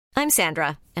I'm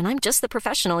Sandra, and I'm just the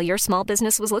professional your small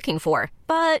business was looking for.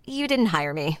 But you didn't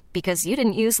hire me because you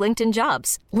didn't use LinkedIn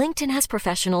Jobs. LinkedIn has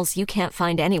professionals you can't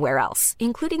find anywhere else,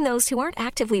 including those who aren't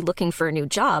actively looking for a new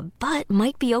job, but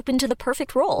might be open to the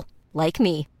perfect role, like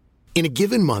me. In a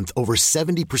given month, over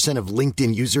 70% of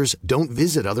LinkedIn users don't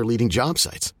visit other leading job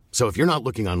sites. So if you're not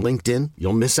looking on LinkedIn,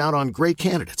 you'll miss out on great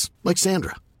candidates like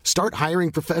Sandra. Start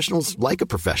hiring professionals like a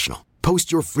professional.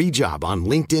 Post your free job on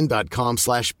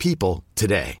linkedin.com/people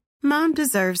today. Mom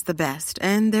deserves the best,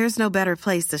 and there's no better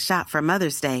place to shop for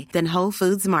Mother's Day than Whole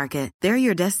Foods Market. They're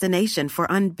your destination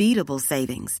for unbeatable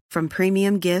savings, from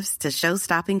premium gifts to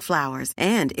show-stopping flowers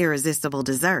and irresistible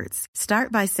desserts.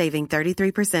 Start by saving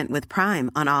 33% with Prime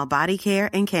on all body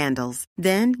care and candles.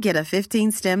 Then get a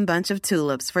 15-stem bunch of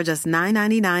tulips for just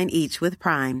 $9.99 each with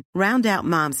Prime. Round out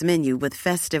Mom's menu with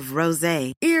festive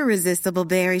rosé, irresistible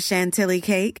berry chantilly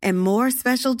cake, and more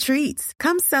special treats.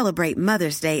 Come celebrate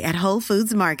Mother's Day at Whole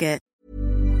Foods Market.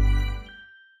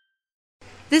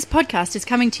 This podcast is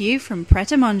coming to you from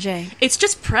Pret a Manger. It's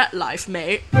just Pret life,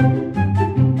 mate.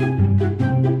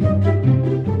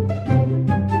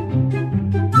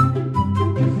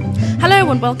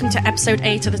 Hello and welcome to episode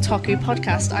 8 of the Toku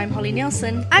podcast. I'm Holly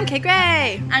Nielsen. I'm Kate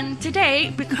Gray. And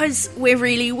today, because we're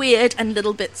really weird and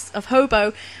little bits of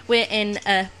hobo, we're in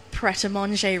a Pret a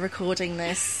Manger recording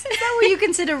this. Is that what you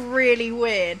consider really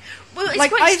weird? Well, it's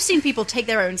like, I've seen people take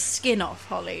their own skin off,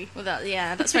 Holly. Well,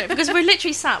 that's right. Because we're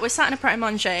literally we're sat in a Pret a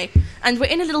Manger, and we're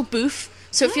in a little booth,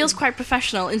 so it feels quite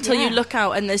professional until you look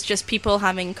out and there's just people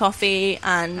having coffee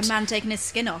and... a man taking his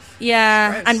skin off.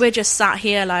 Yeah, and we're just sat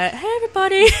here like, hey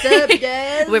everybody.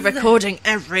 We're recording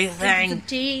everything. Some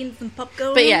tea and some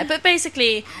popcorn. But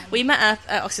basically, we met up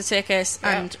at Oxford Circus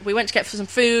and we went to get some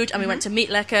food and we went to Meat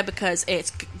Liquor because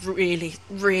it's really,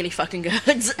 really fucking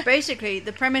good. Basically,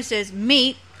 the premise is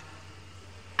meat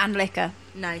and liquor.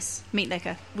 Nice. Meat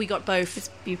liquor. We got both. It's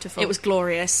beautiful. It was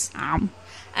glorious.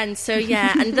 And so,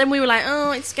 and then we were like,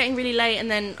 oh, it's getting really late.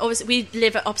 And then, obviously, we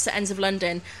live at opposite ends of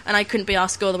London, and I couldn't be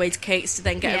asked to go all the way to Kate's to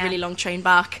then get a really long train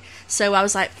back. So I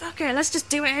was like, fuck it, let's just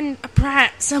do it in a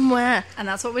Pret somewhere. And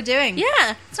that's what we're doing.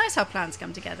 Yeah. It's nice how plans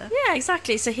come together. Yeah,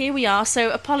 exactly. So here we are.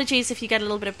 So apologies if you get a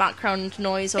little bit of background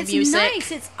noise or music.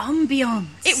 It's nice. It's ambiance.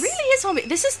 It really is ambiance.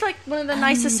 This is like one of the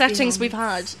nicest settings we've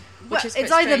had. Well,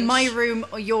 it's either my room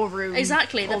or your room.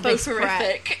 Exactly, they're both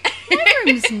horrific. My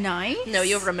room's nice. No,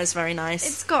 your room is very nice.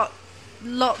 It's got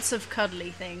lots of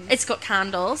cuddly things. It's got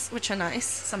candles, which are nice.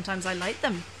 Sometimes I light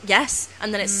them. Yes,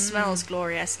 and then it smells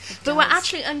glorious. But we're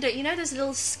actually under, you know those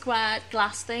little square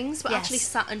glass things? We're actually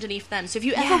sat underneath them. So if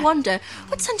you ever wonder,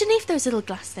 what's underneath those little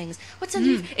glass things? What's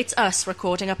underneath? It's us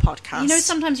recording a podcast. You know,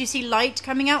 sometimes you see light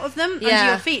coming out of them under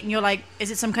your feet, and you're like,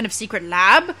 is it some kind of secret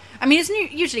lab? I mean, it's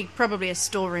usually probably a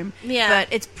storeroom, but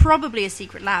it's probably a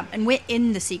secret lab, and we're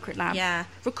in the secret lab. Yeah,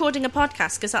 recording a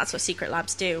podcast, because that's what secret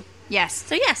labs do. Yes.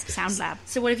 So yes. Sound lab.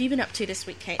 So what have you been up to this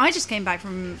week, Kate? I just came back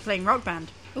from playing Rock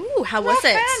Band. Ooh, how was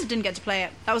it? Band. Didn't get to play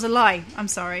it. That was a lie. I'm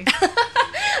sorry.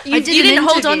 You didn't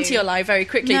hold on to your lie very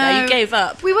quickly, though. You gave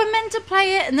up. We were meant to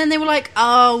play it, and then they were like,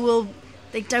 oh, well,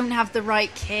 they don't have the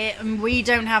right kit, and we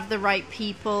don't have the right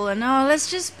people, and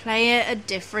let's just play it a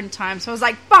different time. So I was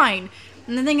like, fine.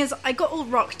 And the thing is, I got all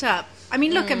rocked up. I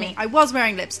mean, look at me. I was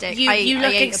wearing lipstick. You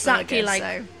look exactly burger, like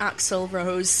so. Axl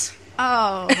Rose.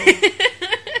 Oh.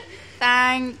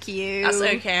 Thank you. That's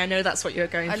okay, I know that's what you're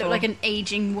going for. I look like an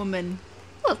aging woman.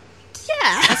 Well,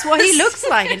 yeah. That's what he looks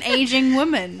like, an aging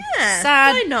woman. Yeah,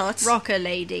 sad why not? rocker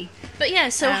lady. But yeah,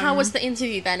 so how was the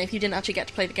interview then, if you didn't actually get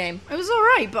to play the game? It was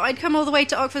alright, but I'd come all the way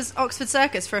to Oxford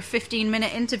Circus for a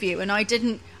 15-minute interview, and I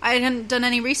hadn't done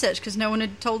any research because no one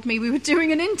had told me we were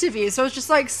doing an interview, so I was just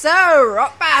like, so,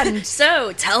 Rock Band!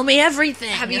 So, tell me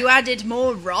everything! Have you added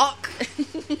more rock?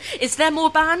 Is there more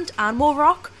band and more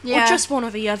rock? Yeah. Or just one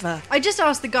or the other? I just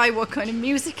asked the guy what kind of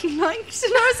music he liked,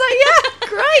 and I was like,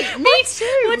 yeah, great, me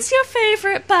too! What's your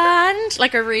favourite band?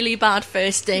 Like a really bad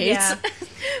first date. Yeah.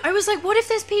 I was like, what if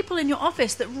there's people in your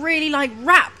office that really like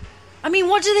rap? I mean,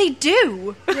 what do they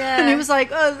do? Yeah. And he was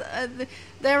like,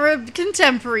 there are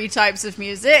contemporary types of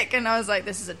music. And I was like,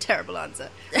 this is a terrible answer.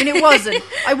 I mean, it wasn't.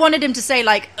 I wanted him to say,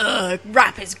 like,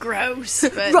 rap is gross.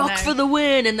 But rock no. for the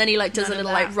win. And then he like does None a of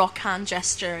little that. like rock hand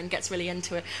gesture and gets really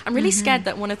into it. I'm really scared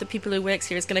that one of the people who works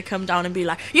here is going to come down and be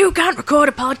like, you can't record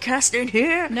a podcast in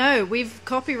here. No, we've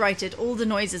copyrighted all the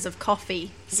noises of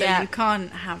coffee. So you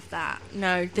can't have that.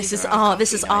 No, this is These are our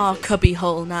noises. cubby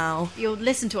hole now. You'll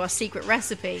listen to our secret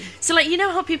recipe. So, like, you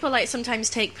know how people, like, sometimes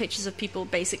take pictures of people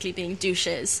basically being douches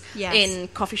pitches Yes. in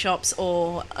coffee shops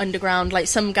or underground. Like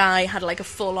some guy had like a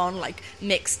full-on like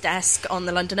mixed desk on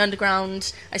the London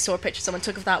Underground. I saw a picture someone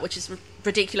took of that, which is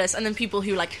ridiculous. And then people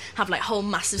who like have like whole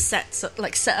massive sets,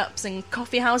 like setups in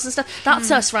coffee houses and stuff.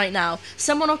 That's us right now.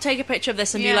 Someone will take a picture of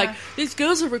this and be like, "These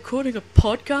girls are recording a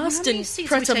podcast in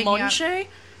Pret a Manger."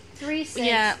 3, 6,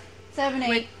 Yeah. 7,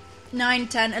 8, 9,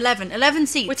 10, 11. 11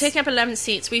 seats. We're taking up 11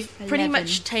 seats. We've pretty 11.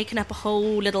 much taken up a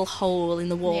whole little hole in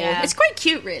the wall. Yeah. It's quite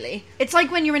cute, really. It's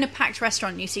like when you're in a packed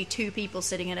restaurant and you see 2 people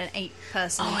sitting at an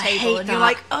 8-person Oh, I table hate and you're that.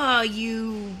 like, oh,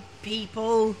 you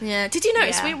people. Yeah. Did you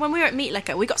notice Yeah. when we were at Meat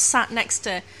Liquor, we got sat next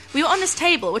to... We were on this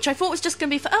table, which I thought was just going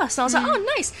to be for us. And I was like,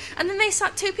 oh, nice. And then they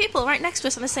sat 2 people right next to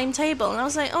us on the same table. And I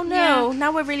was like, oh, no. Yeah.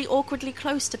 Now we're really awkwardly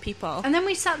close to people. And then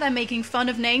we sat there making fun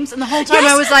of names, and the whole time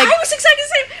Yes, I was like, I was exactly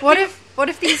the same. what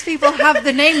if these people have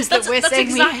the names that we're That's saying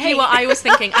exactly we hate? what I was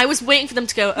thinking. I was waiting for them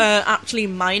to go, actually,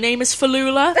 my name is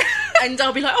Falula. And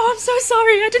I'll be like, oh, I'm so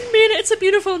sorry. I didn't mean it. It's a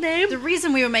beautiful name. The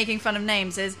reason we were making fun of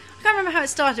names is, I can't remember how it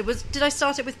started. Did I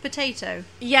start it with potato?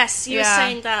 Yes, you were Yeah.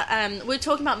 saying that we were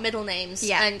talking about middle names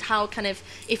Yeah. and how kind of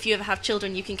if you ever have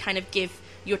children, you can kind of give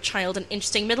your child an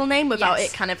interesting middle name without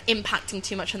Yes. it kind of impacting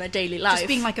too much on their daily life. Just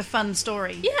being like a fun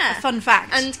story. Yeah. A fun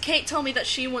fact. And Kate told me that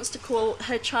she wants to call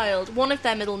her child one of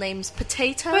their middle names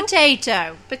Potato.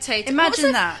 Potato. Potato.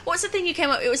 Imagine that. What's the thing you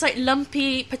came up with? It was like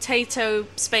Lumpy Potato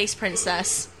Space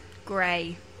Princess.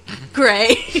 Grey. Grey.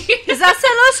 Is that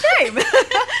their last name?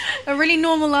 A really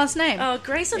normal last name. Oh,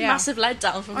 Grey's a Yeah. massive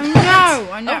letdown from I know,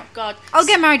 I know. Oh, God. I'll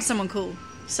get married to someone cool.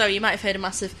 So you might have heard a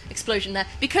massive explosion there.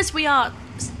 Because we are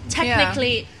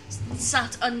technically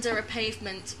sat under a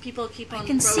pavement, people keep on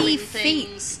can see rolling feet.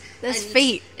 things. There's and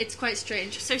feet. It's quite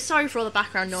strange. So sorry for all the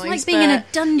background noise. like being in a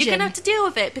but dungeon. You're going to have to deal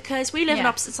with it because we live on Yeah.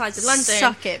 opposite sides of London.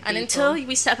 Suck it, And people. until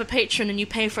we set up a Patreon and you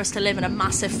pay for us to live in a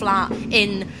massive flat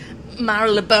in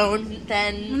Marylebone,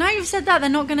 then... Now you've said that, they're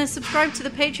not going to subscribe to the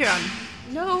Patreon.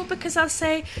 No, because I'll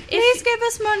say... Please give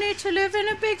us money to live in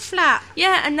a big flat.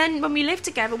 Yeah, and then when we live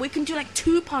together, we can do like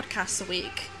 2 podcasts a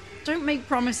week. Don't make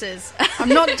promises. I'm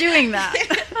not doing that.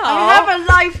 I have a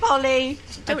life, Holly.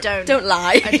 I don't. Don't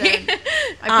lie. I don't.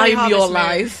 I play I'm your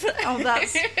Harvest Moon. life. Oh,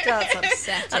 that's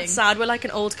upsetting. That's sad. We're like an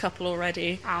old couple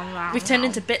already. Oh, We've turned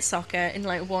into Bit Soccer in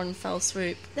like one fell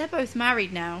swoop. They're both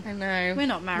married now. I know. We're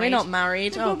not married. We're not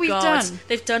married. Look Oh what we've God. done.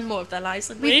 They've done more of their lives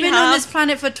than We've we been have. on this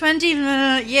planet for 20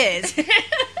 years,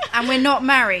 and we're not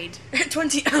married.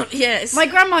 20 years. My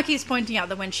grandma keeps pointing out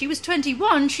that when she was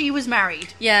 21, she was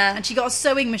married. Yeah. And she got a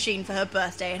sewing machine for her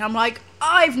birthday, and I'm like,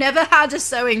 I've never had a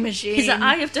sewing machine. Because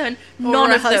I have done Or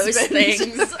none a of those husband.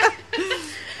 things.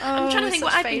 I'm trying to think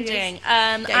what I've been doing.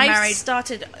 I married.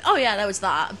 started. Oh yeah, that was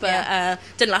that, but Yeah.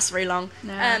 didn't last very long.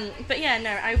 No. But yeah,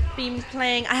 no, I've been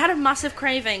playing. I had a massive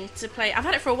craving to play. I've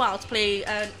had it for a while to play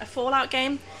a Fallout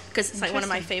game because it's like one of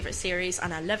my favorite series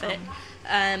and I love it.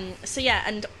 So yeah,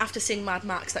 and after seeing Mad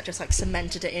Max, that just like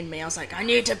cemented it in me. I was like, I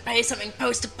need to play something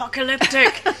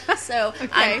post-apocalyptic. So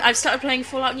I've started playing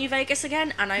Fallout New Vegas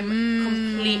again, and I'm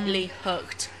completely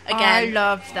hooked again. I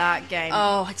love that game.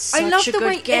 Oh, it's such I love a the good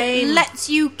way game. it lets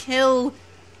you kill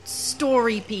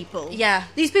story people. Yeah.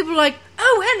 These people are like,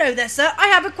 oh, hello there, sir. I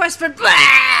have a quest for... Blah!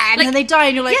 And then they die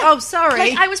and you're like, Yeah. oh, sorry.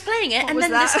 Like, I was playing it, What and was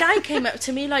then that? this guy came up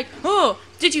to me like, oh,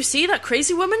 did you see that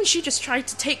crazy woman? She just tried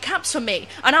to take caps from me.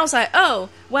 And I was like, oh,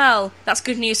 well, that's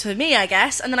good news for me, I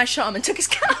guess. And then I shot him and took his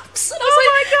caps. And I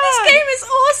was like, this game is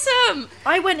awesome.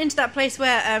 I went into that place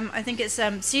where, I think it's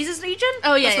Caesar's Legion?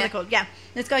 Oh, yeah, That's what yeah. they're called. Yeah.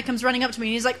 This guy comes running up to me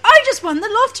and he's like, I just won the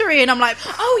lottery. And I'm like,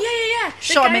 Oh, yeah. The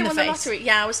Shot him guy in the won face. lottery.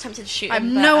 Yeah, I was tempted to shoot him. I have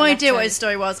but no I let idea what him. his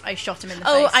story was. I shot him in the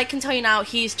Oh, face. I can tell you now,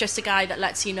 he's just a guy that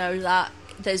lets you know that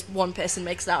there's one person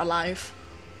makes it out alive.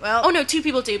 Well, Oh, no, 2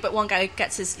 people do, but one guy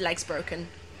gets his legs broken.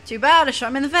 too bad. I shot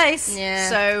him in the face. Yeah.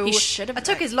 So He should have I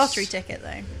took his known. lottery ticket,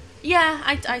 though. Yeah,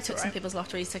 I took some alright. people's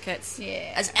lottery tickets.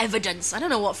 Yeah. As evidence. I don't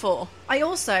know what for. I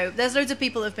also, there's loads of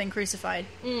people that have been crucified.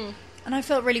 And I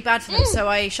felt really bad for them, so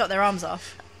I shot their arms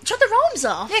off. Shut their arms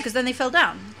off. Yeah, because then they fell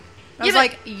down. I Yeah, was but-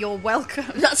 like, you're welcome.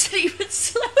 That's even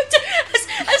slower.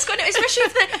 I was going to, especially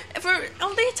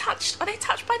are they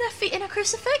attached by their feet in a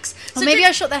crucifix? Or maybe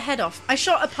I shot their head off. I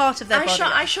shot a part of their body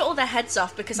I off. shot all their heads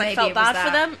off because I Maybe felt it was bad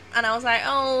for that. them, and I was like,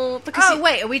 oh, because Oh,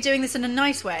 wait, are we doing this in a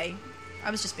nice way? I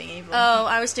was just being evil. oh,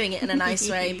 I was doing it in a nice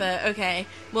way, but okay.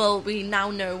 Well, we now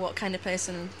know what kind of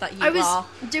person that you I was are.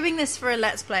 doing this for a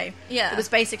Let's Play. Yeah. It was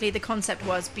basically, the concept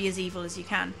was be as evil as you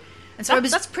can. And so I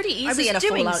was... That's pretty I was easy in a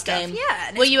doing Fallout stuff. game. Yeah,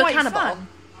 and Were it's you a quite cannibal? fun.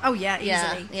 Oh, yeah,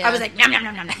 easily. Yeah. I was like, nom, nom,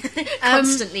 nom, nom, nom.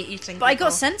 Constantly eating. But I got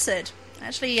people. censored.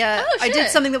 Actually, I did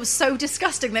something that was so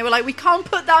disgusting. They were like, we can't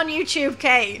put that on YouTube,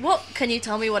 Kate. What? Can you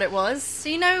tell me what it was? So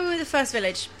you know the first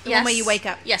village? The one where you wake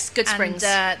up? Yes, Good Springs.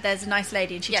 And there's a nice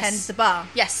lady and she tends the bar.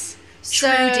 Yes. So,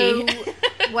 Trudy.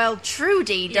 Well,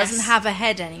 Trudy doesn't Yes. have a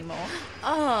head anymore.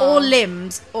 Oh. Or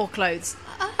limbs, or clothes.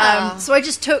 So I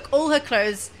just took all her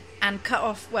clothes and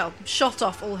shot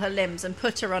off all her limbs and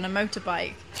put her on a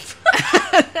motorbike.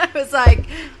 I was like,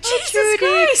 oh, Trudy,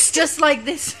 Christ. just like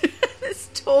this this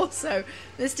torso,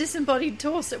 this disembodied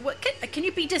torso. What can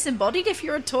you be disembodied if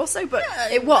you're a torso? But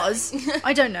it was.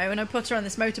 I don't know. And I put her on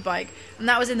this motorbike, and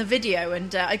that was in the video.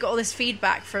 And I got all this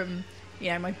feedback from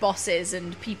my bosses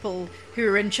and people who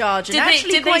were in charge, and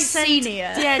did quite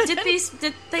senior. Yeah, did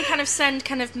they kind of send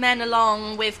kind of men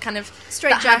along with kind of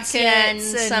straight jackets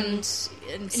and some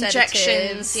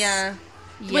injections? Yeah.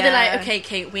 Were they like, okay,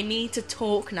 Kate, we need to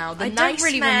talk now? I don't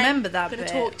really remember that bit.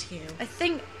 Talk to you. I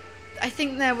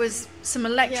think there was some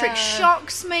electric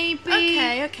shocks, maybe.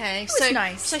 Okay. It was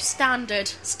nice. So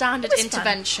standard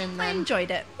intervention. Then I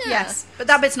enjoyed it. Yeah. Yes, but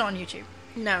that bit's not on YouTube.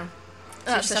 No. So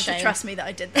That's you a just have shame. to trust me that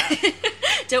I did that.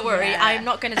 Don't worry, Yeah. I'm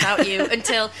not going to doubt you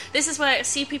until... This is where,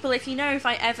 see people, if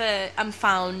I ever am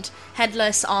found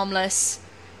headless, armless,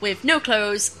 with no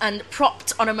clothes, and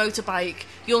propped on a motorbike,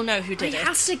 you'll know who did You it.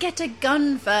 have to get a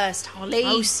gun first, Holly.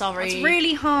 Oh, sorry. It's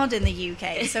really hard in the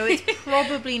UK, so it's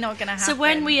probably not going to happen. So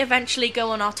when we eventually go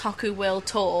on our Taku Will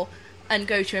tour and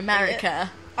go to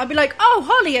America... I'll be like, oh,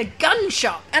 Holly, a gun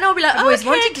shop. And I'll be like, I've always okay,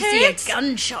 wanted to see a kids.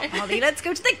 gun shop, Holly. Let's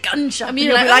go to the gun shop. And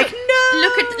you'll you're be like,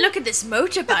 no. Look at this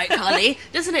motorbike, Holly.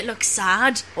 Doesn't it look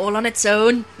sad? All on its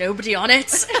own, nobody on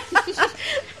it.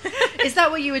 Is that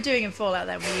what you were doing in Fallout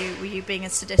then? Were you being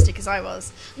as sadistic as I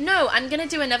was? No, I'm going to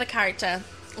do another character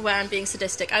where I'm being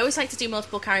sadistic. I always like to do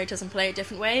multiple characters and play it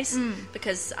different ways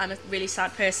because I'm a really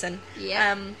sad person.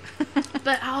 Yeah.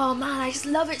 But oh man, I just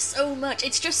love it so much.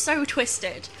 It's just so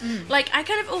twisted. Like I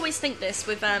kind of always think this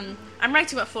with I'm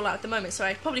writing about Fallout at the moment, so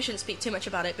I probably shouldn't speak too much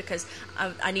about it because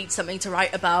I need something to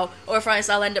write about, or if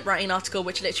I'll end up writing an article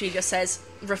which literally just says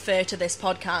refer to this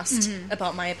podcast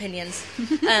about my opinions.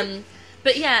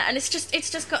 But yeah, and it's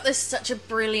just got this such a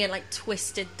brilliant, like,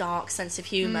 twisted, dark sense of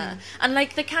humour. And,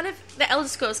 like, the Elder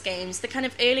Scrolls games, the kind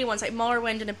of early ones, like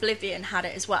Morrowind and Oblivion had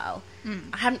it as well.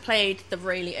 I hadn't played the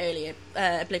really early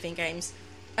Oblivion games.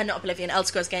 Not Oblivion, Elder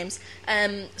Scrolls games.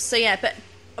 So yeah, but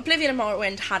Oblivion and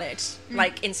Morrowind had it,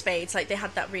 like, in spades. Like, they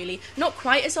had that really, not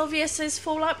quite as obvious as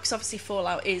Fallout, because obviously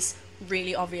Fallout is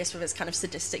really obvious with its kind of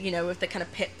sadistic, with the kind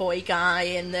of pit boy guy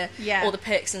and all the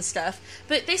perks and stuff,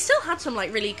 but they still had some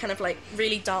like really kind of like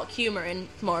really dark humour in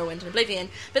Morrowind and Oblivion.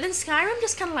 But then Skyrim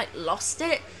just kind of like lost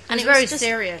it, and it was very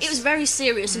serious. It was very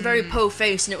serious and very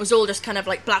po-faced, and it was all just kind of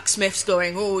like blacksmiths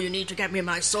going, "Oh, you need to get me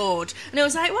my sword," and it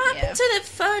was like, what happened to the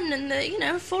fun and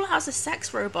the Fallout has a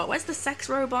sex robot? Where's the sex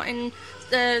robot in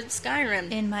the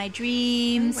Skyrim? In my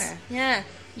dreams. Anywhere.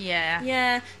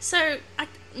 Yeah. So I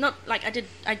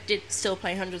did still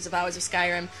play hundreds of hours of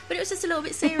Skyrim, but it was just a little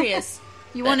bit serious.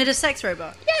 You wanted a sex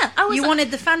robot? Yeah, You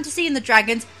wanted the fantasy and the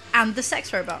dragons and the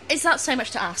sex robot. Is that so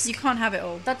much to ask? You can't have it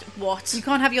all. What? You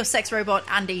can't have your sex robot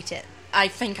and eat it. I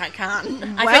think I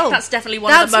can. I Well, think that's definitely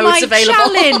one of the modes That's my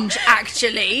available. challenge,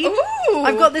 actually. Ooh.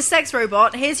 I've got this sex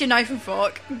robot. Here's your knife and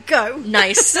fork. Go.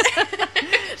 Nice.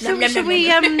 Should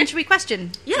we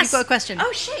question? Yes. You've got a question.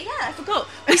 Oh shit, yeah, I forgot.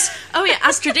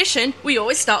 As tradition, we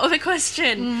always start with a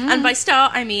question. And by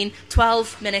start, I mean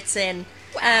 12 minutes in.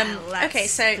 Okay,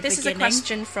 so this is a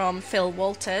question from Phil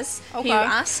Walters, who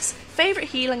asks, favourite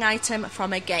healing item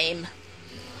from a game?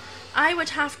 I would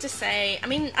have to say,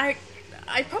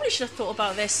 I probably should have thought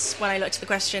about this when I looked at the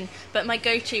question, but my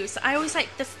go-to is, I always like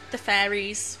the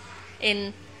fairies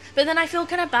in... But then I feel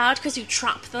kind of bad because you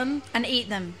trap them. And eat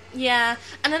them. Yeah.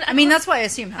 And then that's what I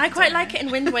assume happens. I quite like it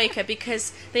in Wind Waker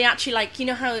because they actually, like, you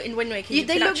know how in Wind Waker you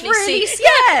they can look actually really see... scared.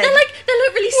 Yeah, they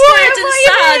look really Why scared am and I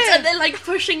sad, here? and they're, like,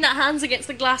 pushing their hands against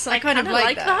the glass, and I kind of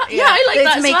like that. Yeah, I like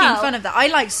that as making well. fun of that. I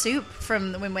like soup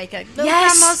from the Wind Waker.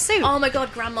 Yes! Grandma's soup. Oh my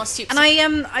god, Grandma's soup. And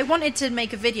I wanted to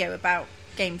make a video about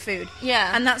game food.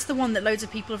 Yeah. And that's the one that loads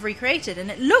of people have recreated, and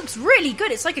it looks really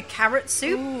good. It's like a carrot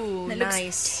soup. Ooh, and it nice.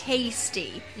 looks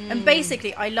tasty. And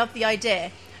basically, I love the idea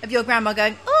of your grandma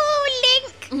going, "Oh,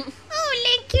 Link!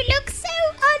 Oh, Link, you look so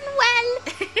unwell.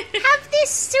 Have this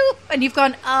soup." And you've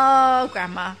gone, "Oh,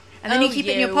 grandma." And then Oh, you keep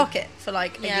it in your you. pocket for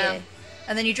like a Yeah. year.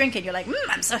 And then you drink it, you're like,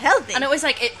 I'm so healthy. And it was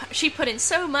like, she put in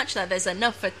so much that there's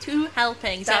enough for 2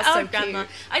 helpings. That's like, so Grandma.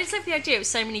 cute. I just love the idea of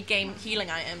so many game healing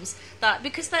items that,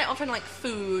 because they're often like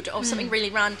food or something really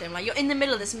random, like you're in the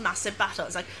middle of this massive battle,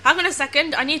 it's like, hang on a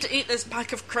second, I need to eat this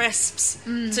pack of crisps to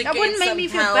That gain wouldn't make some me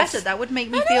feel health. better. That would make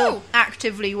me I feel know.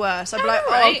 actively worse. I'd be like,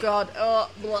 right? oh god,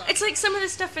 blah. It's like some of the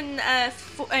stuff in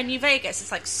New Vegas.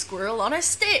 It's like squirrel on a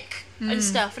stick and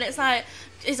stuff, and it's like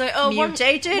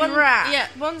Mutated rat. Yeah,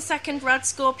 1 second rat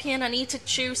scorpion. I need to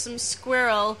chew some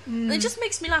squirrel. And it just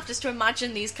makes me laugh just to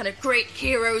imagine these kind of great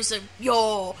heroes of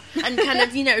yore, and kind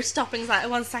of stopping like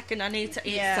 1 second. I need to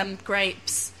eat some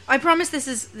grapes. I promise this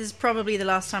is probably the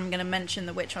last time I'm going to mention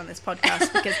the witch on this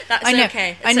podcast, because That's I know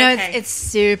okay. I know okay. it's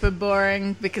super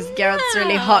boring because Geralt's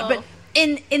really hot, but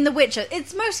in The Witcher,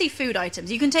 it's mostly food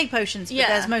items. You can take potions,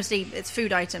 but it's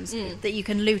food items that you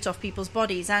can loot off people's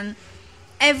bodies. And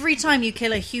every time you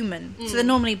kill a human, so they're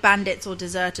normally bandits or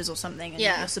deserters or something, and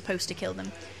you're supposed to kill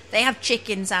them, they have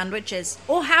chicken sandwiches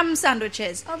or ham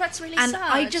sandwiches. Oh, that's really and sad.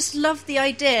 I just love the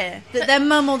idea that their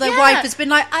mum or their wife has been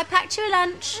like, I packed you a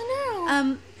lunch. I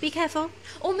know. Be careful.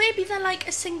 Or maybe they're like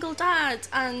a single dad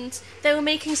and they were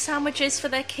making sandwiches for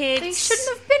their kids. They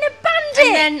shouldn't have been a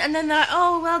bandit. And then they're like,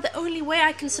 oh, well, the only way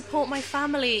I can support my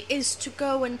family is to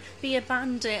go and be a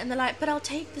bandit. And they're like, but I'll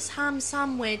take this ham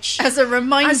sandwich As a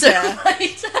reminder.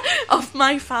 of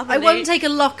my family. I won't take a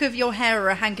lock of your hair or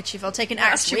a handkerchief. I'll take an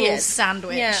That's actual weird.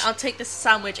 sandwich. Yeah, I'll take this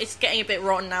sandwich. It's getting a bit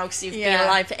rotten now because you've been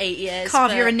alive for 8 years.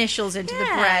 Carve but- your initials into the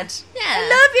bread. Yeah.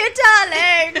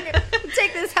 I love you, darling.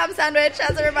 Take this ham sandwich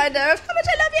as a reminder of how much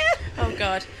I love you. Oh,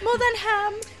 God. More than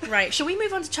ham. Right, shall we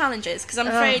move on to challenges? Because I'm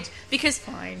afraid, because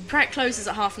fine. Prep closes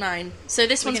at 9:30, so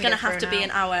this one's gonna going to go have for to be an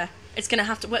an hour. We're going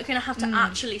to have to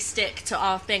actually stick to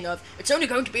our thing of, it's only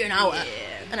going to be an hour.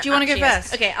 And Do you wanna go actually is.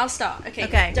 first? Okay, I'll start.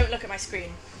 Okay. Don't look at my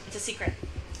screen. It's a secret.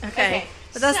 Okay.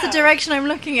 But that's the so- direction I'm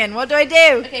looking in. What do I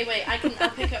do? Okay, wait, I'll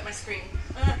pick up my screen.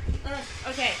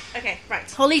 Okay, right.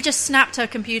 Holly just snapped her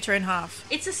computer in half.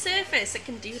 It's a Surface that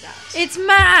can do that. It's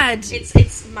mad. It's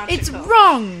magical. It's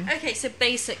wrong. Okay, so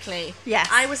basically, Yes.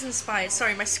 I was inspired.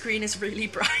 Sorry, my screen is really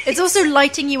bright. It's also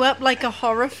lighting you up like a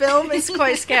horror film. It's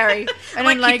quite scary. I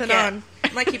don't like keep it on.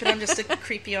 Might keep it on just to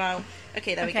creep you out.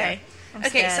 Okay, there we go. I'm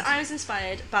Okay, scared. so I was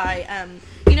inspired by,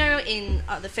 in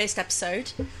the first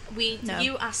episode,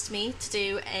 you asked me to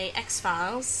do a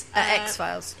X-Files.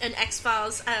 X-Files. An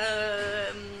X-Files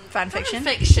Fan fiction.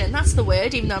 Fan-fiction, that's the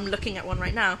word, even though I'm looking at one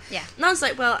right now. Yeah. And I was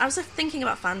like, well, I was thinking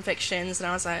about fan fictions, and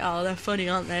I was like, oh, they're funny,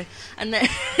 aren't they? And then...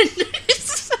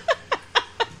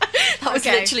 that was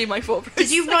Okay. literally my thought process.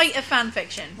 Did you write a fan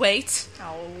fiction? Wait.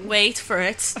 Oh. Wait for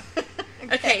it.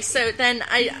 Okay, so then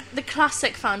the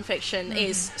classic fan fiction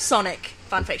is Sonic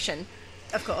fan fiction.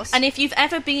 Of course. And if you've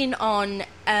ever been on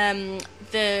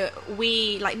the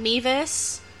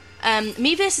Miiverse,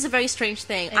 Miiverse is a very strange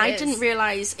thing. I didn't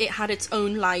realise it had its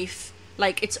own life,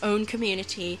 like its own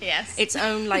community, Yes. its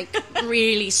own like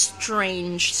really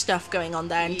strange stuff going on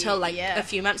there until a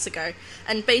few months ago.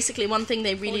 And basically, one thing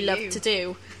they really love to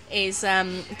do is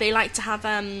they like to have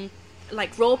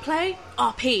like role play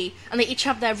RP, and they each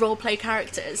have their role play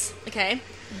characters. Okay.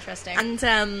 Interesting. And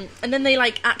then they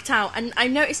like act out, and I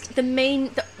noticed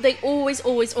they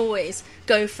always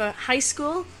go for high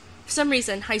school. For some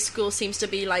reason, high school seems to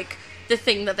be like the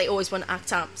thing that they always want to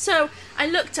act out. So I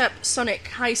looked up Sonic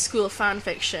high school fan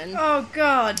fiction. Oh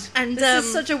god. And, this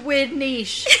is such a weird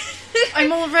niche.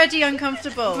 I'm already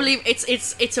uncomfortable. Believe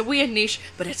it's a weird niche,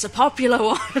 but it's a popular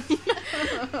one.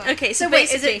 Okay, so wait,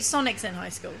 is basically, it Sonic's in high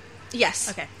school? yes,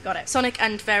 Okay, got it. Sonic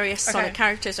and various Sonic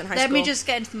characters in high Let school. me just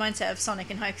get into the mindset of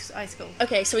Sonic in high school.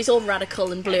 Okay, so he's all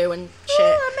radical and blue and shit.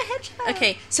 Oh, I'm a hedgehog.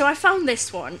 Okay, so I found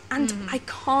this one, and I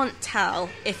can't tell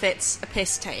if it's a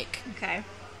piss take. Okay.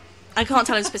 I can't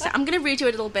tell if it's a piss take. I'm going to read you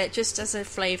a little bit just as a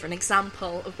flavour, an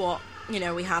example of what,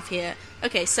 we have here.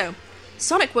 Okay, so,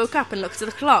 Sonic woke up and looked at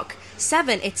the clock.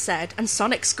 7, it said, and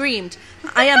Sonic screamed.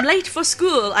 I am late for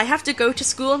school. I have to go to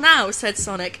school now, said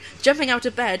Sonic. Jumping out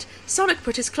of bed, Sonic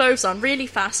put his clothes on really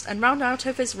fast and ran out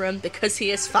of his room because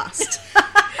he is fast.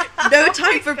 No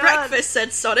time for breakfast,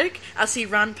 said Sonic, as he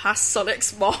ran past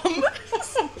Sonic's mom.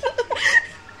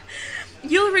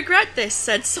 You'll regret this,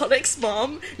 said Sonic's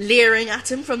mom, leering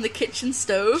at him from the kitchen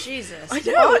stove. Jesus. I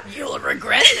know. What? You'll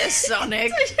regret this,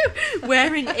 Sonic.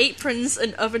 Wearing aprons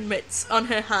and oven mitts on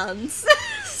her hands.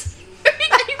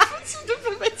 Wearing aprons and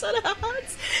oven mitts on her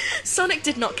hands. Sonic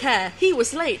did not care. He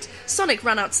was late. Sonic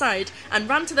ran outside and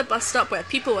ran to the bus stop where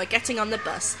people were getting on the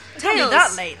bus. Can't be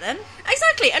that late then.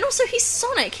 Exactly, and also he's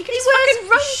Sonic. He can just wears fucking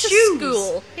run shoes. to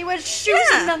school. He wears shoes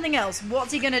Yeah. and nothing else.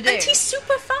 What's he gonna do? And he's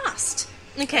super fast.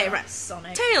 Okay, right.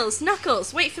 Sonic. Tails,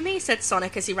 Knuckles, wait for me, said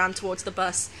Sonic as he ran towards the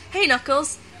bus. Hey,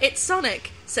 Knuckles, it's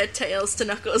Sonic, said Tails to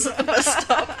Knuckles at the bus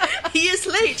stop. He is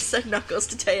late, said Knuckles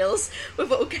to Tails,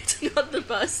 with all getting on the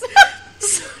bus.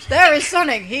 There is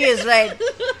Sonic. He is late.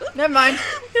 Never mind.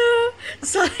 Yeah.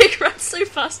 Sonic ran so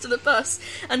fast to the bus,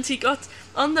 and he got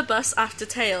on the bus after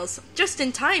Tails. Just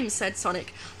in time, said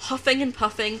Sonic, huffing and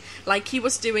puffing like he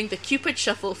was doing the Cupid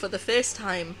Shuffle for the first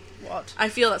time. What? I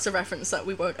feel that's a reference that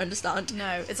we won't understand.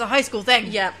 No, it's a high school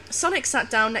thing. Yeah, Sonic sat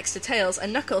down next to Tails,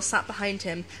 and Knuckles sat behind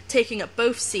him, taking up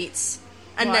both seats.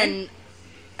 And Why?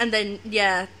 then,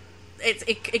 yeah,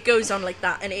 it goes on like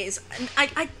that, and it is. And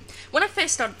I when I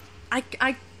first started,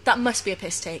 I that must be a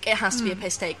piss take. It has to be a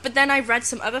piss take. But then I read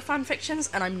some other fan fictions,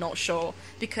 and I'm not sure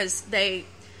because they're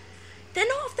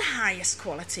not of the highest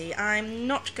quality. I'm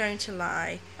not going to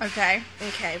lie. Okay.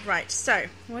 Okay, right. So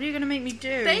What are you going to make me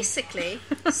do? basically,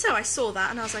 so I saw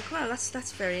that and I was like, wow,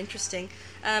 that's very interesting.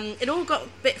 It all got a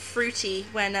bit fruity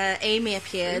when Amy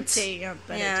appeared. Fruity, I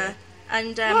bet it Yeah. did.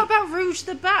 And What about Rouge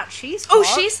the Bat? She's oh,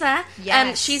 hot. she's there.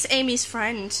 Yes. She's Amy's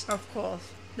friend. Of course.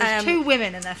 There's two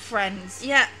women and they're friends.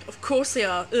 Yeah, of course they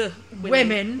are. Ugh,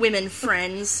 Women. Women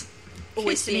friends.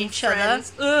 Always Kissing being each other.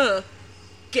 friends. Ugh.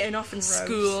 Getting off in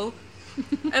school.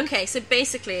 Okay, so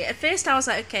basically, at first I was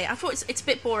like, okay, I thought it's a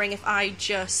bit boring if I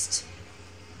just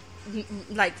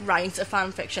like write a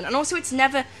fan fiction, and also it's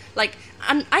never like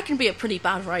I can be a pretty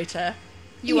bad writer.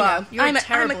 You are. know, You're I'm a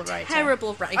terrible I'm a writer.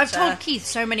 terrible writer. I've told Keith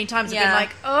so many times, I've Yeah. been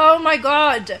like, oh my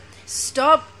god,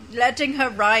 stop letting her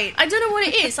write. I don't know what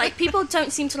it is. Like, people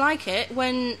don't seem to like it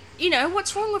when,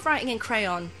 what's wrong with writing in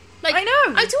crayon? Like, I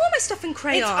know. I do all my stuff in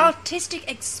crayon. It's artistic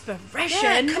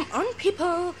expression. Yeah, come on,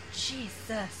 people.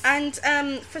 Jesus. And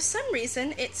for some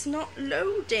reason, it's not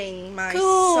loading my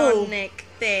Cool. Sonic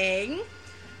thing.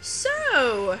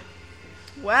 So,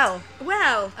 Well,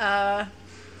 well,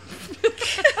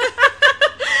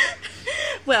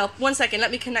 well. 1 second.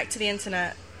 Let me connect to the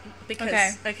internet.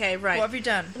 Because okay, right. what have you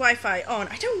done? Wi-Fi on.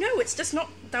 I don't know. It's just not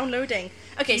downloading.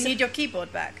 Okay, You so need your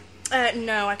keyboard back.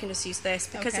 no, I can just use this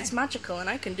because Okay. it's magical and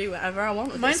I can do whatever I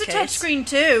want with Mine's a this touch case. screen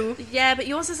too. Yeah, but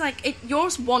yours is like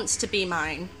yours wants to be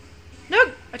mine.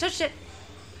 No, I touched it.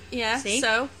 Yeah. See?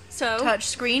 So. Touch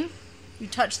screen. You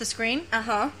touch the screen.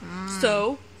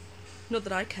 So. Not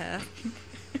that I care.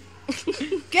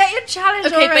 Get your challenge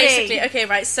Okay, already. basically. Okay,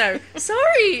 right. So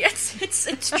sorry,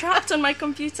 it's trapped on my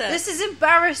computer. This is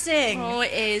embarrassing. Oh,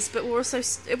 it is, but we're also,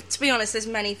 to be honest, there's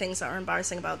many things that are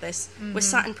embarrassing about this. We're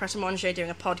sat in Pret a Manger doing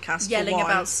a podcast, Yelling for one.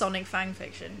 about Sonic fan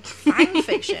fiction. Fan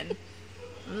fiction?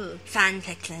 fan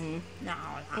fiction. No.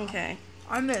 Okay.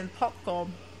 I'm in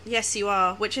popcorn. Yes, you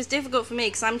are, which is difficult for me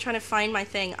because I'm trying to find my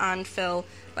thing and fill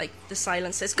like the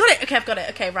silences. Got it. Okay, I've got it.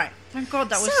 Okay, right. Thank God,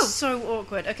 that was so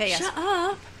awkward. Okay, yes. Shut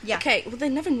up. Yeah. Okay, well, they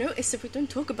never notice if we don't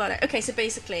talk about it. Okay, so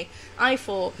basically, I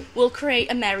thought we'll create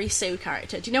a Mary Sue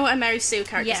character. Do you know what a Mary Sue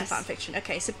character is in Yes. fan fiction?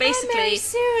 Okay, so I'm basically... Mary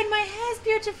Sue and my hair's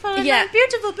beautiful and Yeah. I'm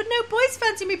beautiful, but no boys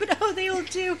fancy me, but oh, they all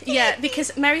do. Yeah,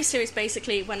 because Mary Sue is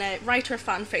basically when a writer of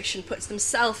fan fiction puts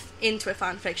themselves into a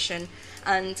fan fiction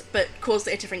but calls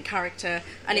it a different character,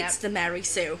 and Yeah. it's the Mary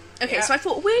Sue. Okay, Yeah. so I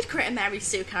thought we'd create a Mary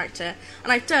Sue character,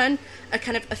 and I've done a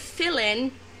kind of a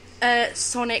fill-in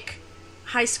Sonic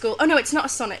high school... Oh no, it's not a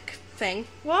Sonic thing.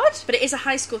 What? But it is a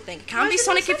high school thing. It can Why be is it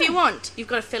Sonic not if you Sonic? want. You've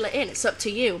got to fill it in. It's up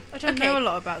to you. I don't Okay. know a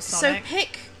lot about Sonic. So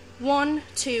pick 1,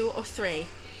 2, or 3.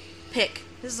 Pick.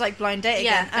 This is like blind date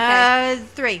Yeah, again.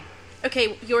 3.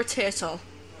 Okay, you're a turtle.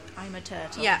 I'm a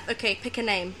turtle. Yeah, okay, pick a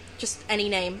name. Just any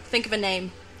name. Think of a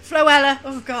name. Floella.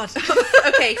 Oh, God.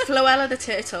 Okay, Floella the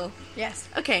turtle. Yes.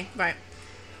 Okay, right.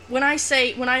 When I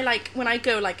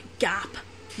go like gap,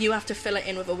 you have to fill it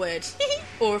in with a word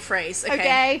or a phrase. Okay.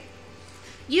 Okay.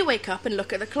 You wake up and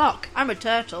look at the clock. I'm a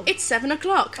turtle. It's 7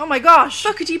 o'clock. Oh, my gosh.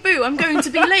 Fuckity boo, I'm going to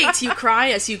be late. You cry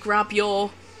as you grab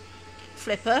your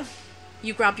Flipper.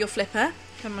 flipper.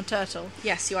 I'm a turtle.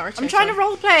 Yes, you are a turtle. I'm trying to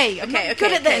roleplay. I'm Okay, not okay,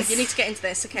 good at okay. this. You need to get into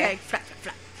this, okay? Okay, flap, flap,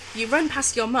 flap. You run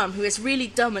past your mum, who is really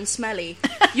dumb and smelly.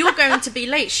 You're going to be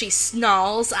late. She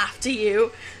snarls after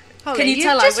you. Holly, Can you you've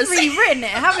tell I just was rewritten it,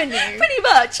 haven't you? pretty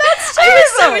much? That's I was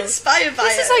so terrible. inspired by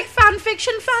This it. is like fan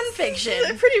fiction.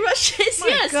 It pretty much is. My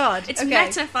yes. God, It's okay.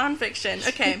 meta fan fiction.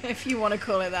 Okay. If you want to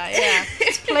call it that, yeah.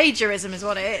 It's plagiarism is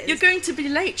what it is. You're going to be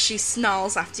late. She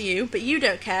snarls after you, but you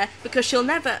don't care because she'll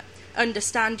never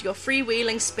understand your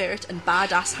freewheeling spirit and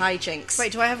badass hijinks.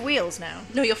 Wait, do I have wheels now?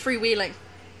 No, you're freewheeling.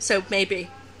 So maybe.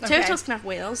 Okay. Turtles can have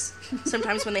wheels,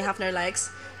 sometimes when they have no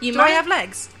legs. You Do might I have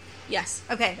legs? Yes.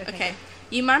 Okay. Okay.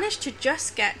 You manage to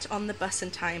just get on the bus in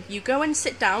time. You go and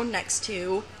sit down next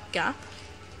to Gap.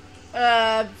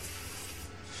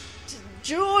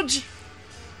 George.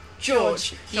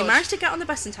 George. You George. manage to get on the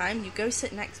bus in time. You go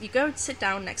sit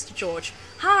down next to George.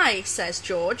 Hi, says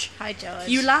George. Hi, George.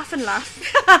 You laugh and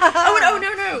laugh. Oh,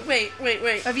 no.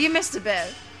 Wait. Have you missed a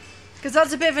bit? Because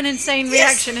that's a bit of an insane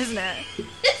reaction, isn't it?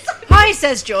 Hi,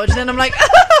 says George, and then I'm like...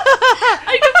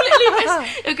 I completely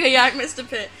missed. Okay, yeah, I missed a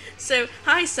bit. So,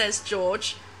 hi, says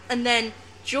George. And then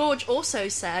George also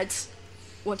said...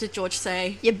 What did George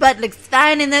say? Your butt looks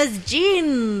fine in those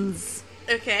jeans.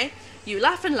 Okay. You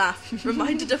laugh and laugh,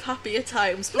 reminded of happier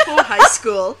times before high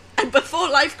school and before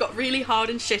life got really hard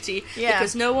and shitty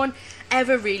because no one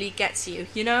ever really gets you,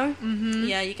 you know? Mm-hmm.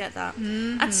 Yeah, you get that.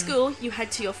 Mm-hmm. At school, you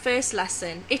head to your first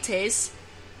lesson. It is...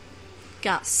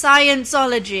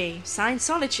 Scienceology.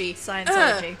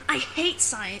 Scienceology. I hate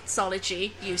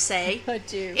Scienceology, you say. I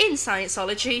do. In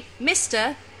Scienceology,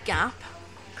 Mr. Gap...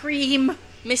 Cream.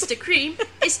 Mr. Cream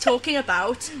is talking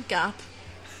about Gap.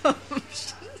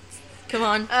 Come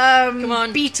on. Come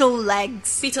on. Beetle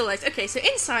legs. Beetle legs. Okay, so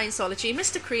in Scienceology,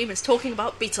 Mr. Cream is talking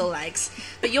about beetle legs.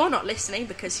 But you're not listening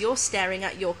because you're staring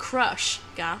at your crush,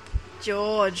 Gap.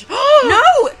 George. No!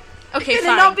 Okay, Can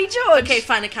fine. it not be George? Okay,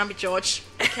 fine, it can be George.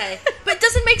 Okay. But it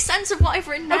doesn't make sense of what I've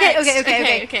written next.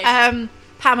 Okay.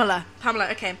 Pamela.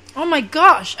 Okay. Oh my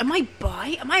gosh, am I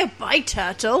bi? Am I a bi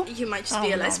turtle? You might just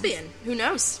be a lesbian. Who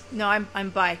knows? No, I'm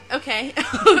bi. Okay.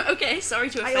 Okay, sorry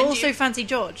to offend I you. also fancy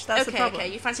George. That's the problem.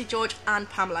 Okay, you fancy George and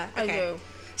Pamela. Okay. I do.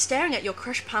 Staring at your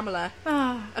crush Pamela.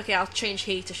 Okay, I'll change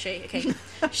he to she. Okay.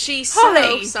 She's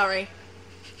Holly. so... Sorry.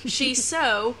 She's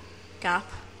so... Gap.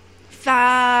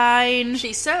 Fine.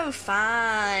 She's so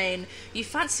fine. You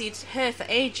fancied her for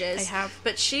ages. I have.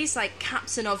 But she's like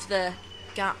captain of the...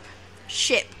 Gap.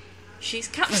 Ship. She's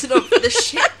captain of the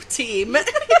ship team and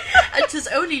has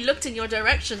only looked in your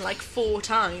direction like 4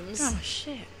 times. Oh,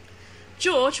 shit.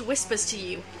 George whispers to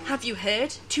you, have you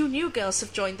heard? 2 new girls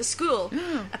have joined the school.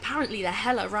 Apparently they're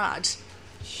hella rad.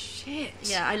 Shit.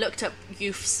 Yeah, I looked up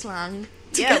youth slang.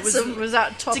 Was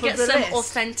that top of the list? To get some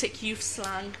authentic youth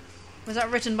slang. Was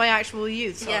that written by actual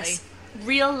youth? Sorry. Yes.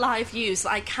 Real live youth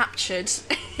that I captured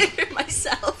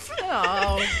myself.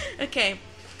 Oh. Okay,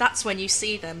 that's when you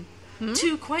see them.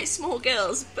 2 quite small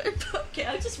girls, but okay,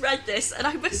 I just read this and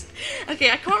I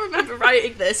can't remember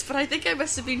writing this, but I think I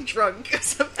must have been drunk or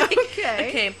something.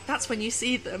 Okay, that's when you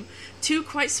see them. 2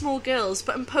 quite small girls,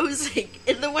 but imposing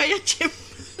in the way a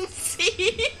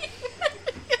chimpanzee.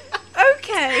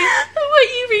 Okay. The way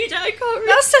you read it, I can't read.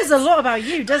 That says a lot about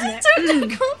you, doesn't it? I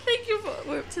can't think of what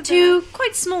we're up to. 2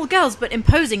 quite small girls, but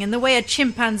imposing in the way a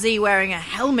chimpanzee wearing a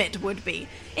helmet would be.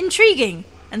 Intriguing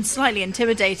and slightly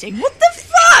intimidating. What the fuck?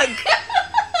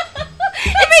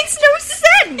 It makes no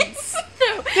sense.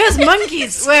 No. Because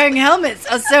monkeys wearing helmets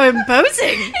are so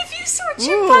imposing. If you saw a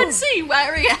chimpanzee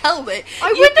wearing a helmet, I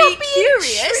you'd would not be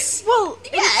curious. Well,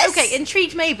 yes. Okay,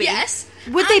 intrigued maybe. Yes.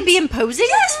 Would they be imposing?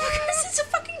 Yes, because it's a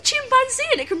fucking chimpanzee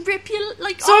and it can rip you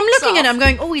like. So I'm arms looking at off. him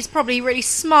going, oh, he's probably really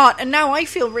smart, and now I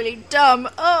feel really dumb.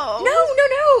 Oh.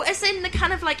 No, as in the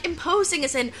kind of like imposing,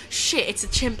 as in shit, it's a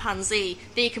chimpanzee.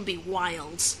 They can be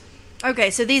wild.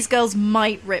 Okay, so these girls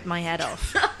might rip my head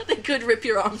off. They could rip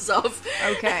your arms off.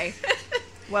 Okay.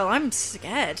 Well, I'm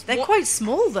scared. They're quite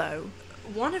small, though.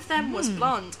 One of them was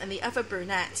blonde and the other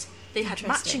brunette. They had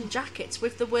Interesting. matching jackets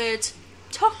with the word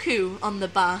Toku on the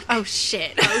back. Oh,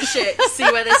 shit. Oh shit, see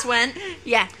where this went?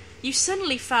 Yeah. You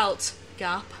suddenly felt...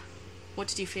 Gap. What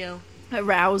did you feel?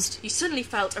 Aroused. You suddenly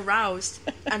felt aroused,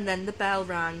 and then the bell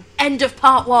rang. End of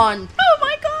part 1. Oh,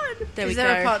 my God. There we Is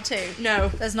there go. a part 2? No.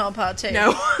 There's not a part 2?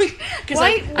 No. Because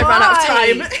Why? I ran out of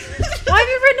time. Why have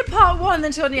you written a part 1 and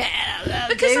then told me,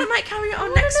 Because I might carry it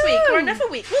on next week or another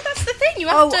week. Well, that's the thing. You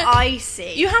have Oh, to. I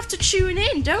see. You have to tune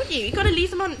in, don't you? You got to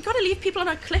leave them on. Got to leave people on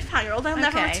a cliffhanger, or they'll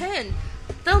never Okay. return.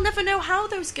 They'll never know how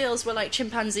those girls were like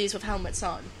chimpanzees with helmets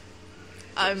on.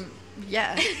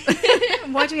 Yeah.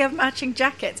 Why do we have matching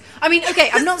jackets? I mean, okay,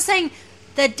 I'm not saying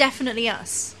they're definitely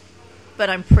us, but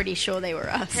I'm pretty sure they were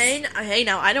us. Hey,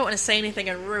 now I don't want to say anything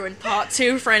and ruin part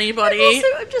 2 for anybody.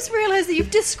 I've just realised that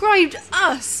you've described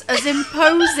us as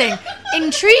imposing,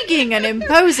 intriguing and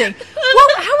imposing. Well,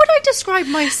 how would I describe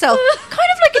myself? Kind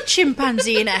of like a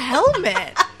chimpanzee in a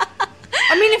helmet.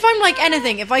 I mean, if I'm like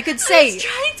anything, if I could say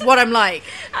what I'm like,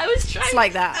 it's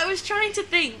like that. I was trying to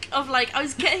think of like I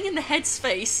was getting in the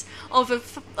headspace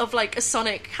of like a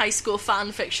Sonic high school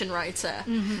fan fiction writer,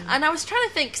 and I was trying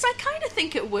to think because I kind of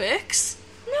think it works.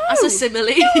 No. As a simile.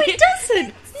 No, it doesn't.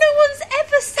 No one's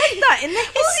ever said that in the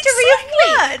history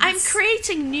of words. I'm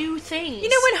creating new things. You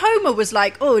know when Homer was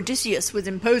like, oh, Odysseus was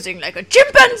imposing like a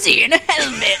chimpanzee in a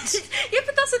helmet. Yeah,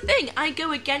 but that's the thing. I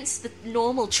go against the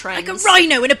normal trends. Like a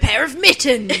rhino in a pair of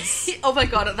mittens. Oh my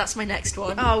god, that's my next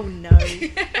one. Oh, no.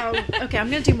 Oh, okay, I'm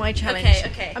going to do my challenge.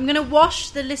 Okay. I'm going to wash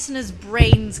the listeners'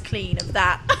 brains clean of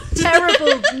that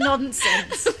terrible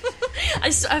nonsense. I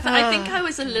think I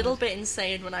was a little bit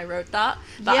insane when I wrote that,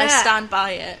 but I Yeah. stand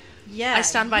by it. Yeah. I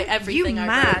stand by everything you I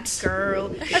mad wrote.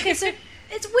 girl. Okay, so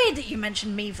it's weird that you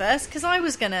mentioned Miiverse, because I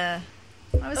was gonna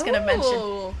mention.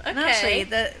 Okay. And actually,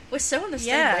 that We're so on the same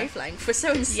Yeah. wavelength. We're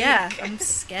so in sync. yeah, I'm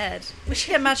scared. We should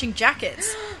get matching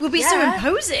jackets. We'll be so Yeah.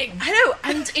 imposing. I know,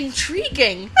 and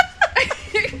intriguing.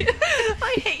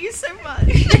 I hate you so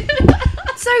much.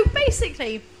 So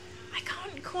basically, I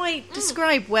can't quite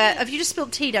describe where. Have you just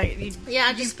spilled tea, don't you? Yeah,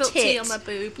 I you just spilled tit. tea on my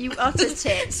boob. You utter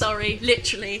tit. Sorry,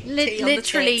 literally. tea on the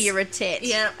Literally, tits. you're a tit.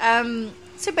 Yeah.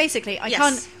 So basically, I Yes.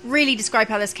 can't really describe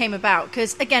how this came about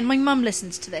because, again, my mum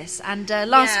listens to this, and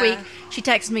last Yeah. week she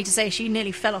texted me to say she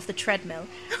nearly fell off the treadmill.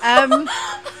 Oh my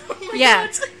Yeah,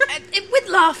 God. with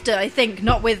laughter, I think,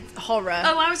 not with horror.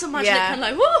 Oh, I was imagining Yeah. kind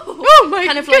of like, whoa! Oh my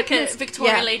kind of goodness. like a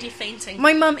Victoria Yeah. lady fainting.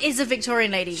 My mum is a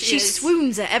Victorian lady. She is.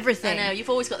 swoons at I everything. know, you've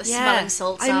always got the Yeah. smelling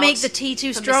salts I out make the tea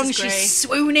too from strong. Mrs. Grey. She's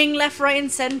swooning left, right,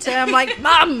 and centre. I'm like,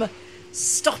 Mum,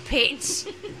 stop it.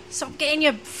 Stop getting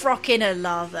your frock in her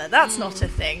lather. That's not a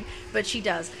thing. But she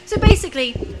does. So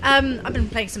basically, I've been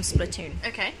playing some Splatoon.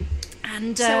 Okay.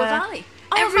 And So have I.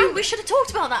 Oh, right, we should have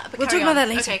talked about that. But We'll carry talk about on.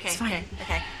 that later. Okay, It's fine.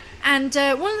 Okay. And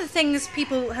one of the things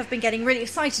people have been getting really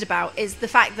excited about is the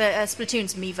fact that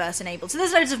Splatoon's Miiverse enabled. So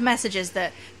there's loads of messages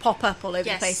that pop up all over the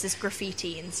Yes. place, there's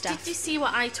graffiti and stuff. Did you see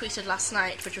what I tweeted last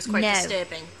night, which was quite No.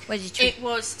 disturbing? What did you tweet? It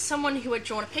was someone who had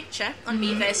drawn a picture on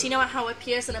Miiverse. You know how it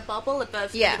appears in a bubble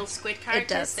above Yeah, the little squid it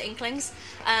characters, does. the Inklings?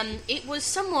 It was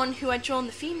someone who had drawn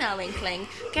the female Inkling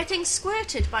getting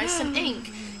squirted by some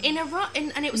ink in a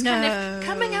and it was kind of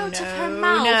coming out of her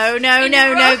mouth. no, in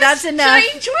a rather that's enough.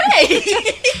 strange way.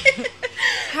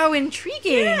 How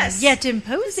intriguing, Yes. yet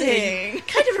imposing.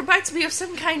 Kind of reminds me of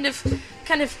some kind of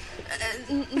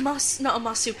not a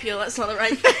marsupial. That's not the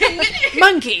right thing.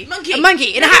 Monkey. Monkey. A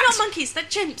monkey in a No, hat. Not monkeys. They're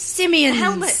chimps. Simians.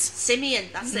 Helmet. Simian.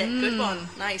 That's it. Good one.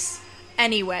 Nice.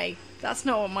 Anyway, that's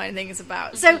not what my thing is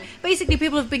about. So basically,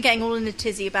 people have been getting all in a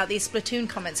tizzy about these Splatoon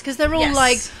comments because they're all Yes.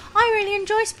 like, "I really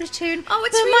enjoy Splatoon, Oh,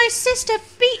 it's but really- my sister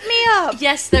beat me up."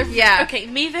 Yes, they're Yeah. okay.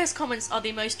 Miiverse comments are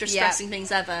the most distressing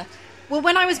things ever. Well,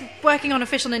 when I was working on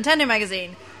Official Nintendo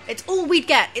magazine, it's all we'd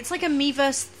get. It's like a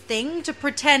Miiverse thing to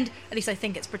pretend. At least I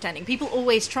think it's pretending. People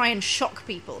always try and shock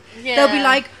people. Yeah. They'll be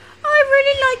like, "I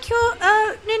really like your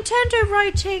Nintendo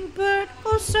writing, but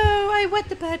also I wet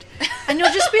the bed," and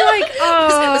you'll just be like,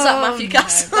 "Oh, Was that Matthew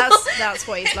Castle? That's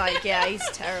what he's like. Yeah, he's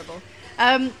terrible."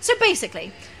 So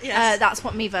basically, Yes. that's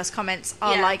what Miiverse comments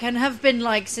are Yeah. like and have been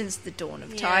like since the dawn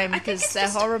of time I think because it's they're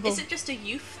just, horrible. Is it just a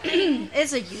youth thing?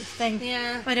 It's a youth thing.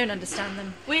 Yeah. I don't understand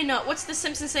them. We're not. What's the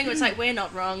Simpsons thing? Where it's like we're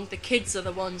not wrong. The kids are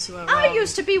the ones who are wrong. I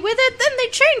used to be with it, then they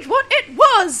changed what it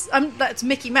was. That's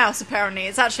Mickey Mouse, apparently.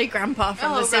 It's actually Grandpa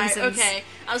from Oh The right. Simpsons. Okay.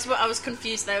 I was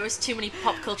confused. There was too many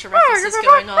pop culture references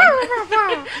going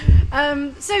on.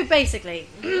 So basically,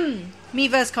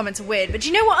 Miiverse comments are weird, but do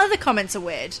you know what other comments are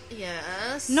weird?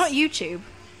 Yes. Not YouTube,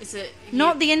 Is it?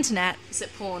 not the internet, Is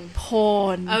it porn?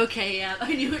 porn. Okay. Yeah.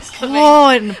 I knew it was coming.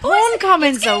 Porn. Oh, Porn it's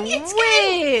comments are getting-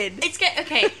 weird. It's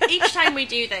okay. Each time we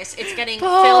do this, it's getting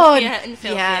Porn. filthier and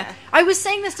filthier. Yeah. I was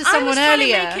saying this to I someone was trying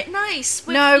earlier. to make it nice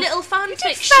with No. little fan You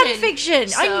did fiction. fan fiction.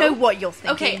 I So- know what you're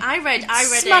thinking. Okay, I read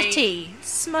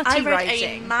smutty I read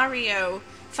writing. a Mario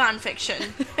fan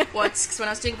fiction once 'cause when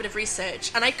I was doing a bit of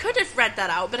research, and I could have read that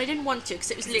out, but I didn't want to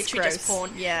because it was literally just gross.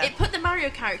 porn. Yeah. It put the Mario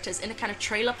characters in a kind of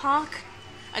trailer park,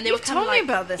 and they You've were kind of told me like,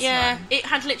 about this yeah, one. it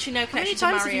had literally no How many connection to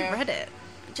times have Mario. you read it?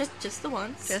 Just the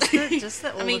once. Just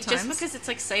the all I mean, the just times? because it's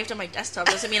like saved on my desktop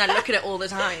doesn't mean I look at it all the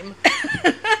time.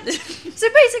 So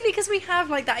basically, because we have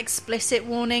like that explicit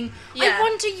warning, I Yeah.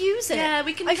 want to use it. Yeah,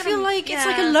 we can I kind feel of- like it's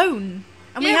like a yeah. loan,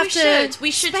 and we Yeah, have we to should.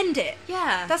 We should- spend it.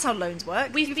 Yeah. That's how loans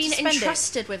work. We've You have been to spend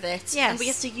entrusted with it, Yes. and we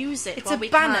have to use it It's while a we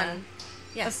banner can. of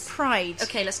Yes. pride.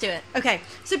 Okay, let's do it. Okay,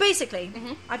 so basically,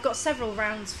 I've got several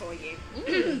rounds for you.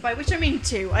 By which I mean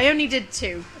two. I only did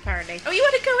two, apparently. Oh, you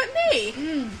want to go at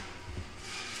me?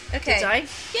 Okay. Did I?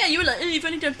 Yeah, you were like, oh, you've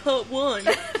only done part one.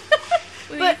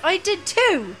 But I did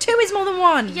two. Two is more than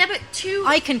one. Yeah, but two.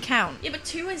 I can count. Yeah, but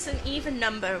two is an even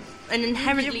number and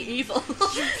inherently evil.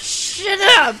 Shut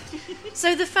up!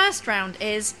 So the first round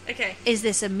is Okay.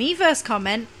 this a Miiverse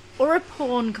comment or a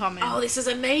porn comment? Oh, this is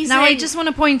amazing. Now, I just want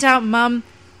to point out, Mum,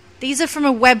 these are from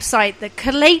a website that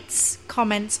collates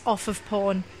comments off of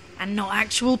porn and not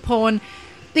actual porn.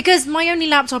 Because my only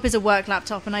laptop is a work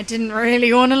laptop, and I didn't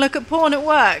really want to look at porn at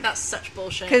work. That's such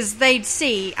bullshit. Because they'd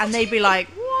see, and they'd be like,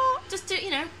 what? Just do,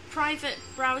 private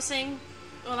browsing,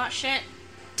 all that shit.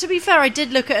 To be fair, I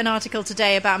did look at an article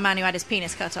today about a man who had his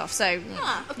penis cut off, so...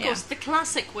 Of course, the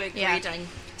classic wig reading.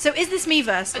 So is this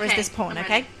Meverse, or is this porn,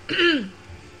 okay?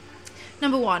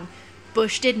 Number 1,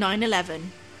 Bush did 9/11.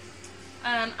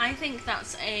 I think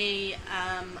that's a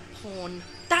porn.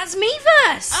 That's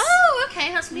Meverse! Oh,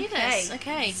 okay, that's Meverse.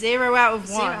 Okay. 0 out of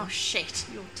 1. 0. Shit.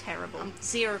 You're terrible.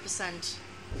 0%.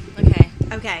 Okay.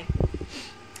 Okay.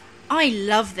 I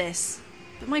love this.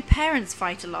 But my parents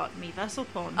fight a lot. Meverse or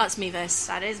porn? That's Meverse.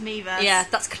 That is Meverse. Yeah,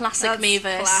 that's classic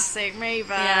Meverse. Classic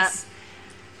Meverse.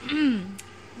 Yeah.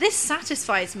 This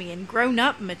satisfies me in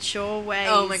grown-up, mature ways.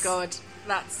 Oh my god.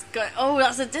 That's good. Oh,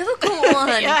 that's a difficult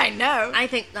one. Yeah, I know. I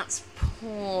think that's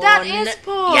porn. That is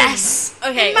porn. Yes.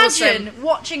 Okay, Imagine awesome.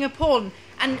 watching a porn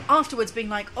and afterwards being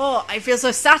like, oh, I feel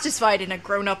so satisfied in a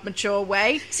grown-up, mature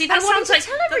way. See, that sounds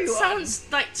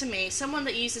like to me, someone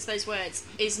that uses those words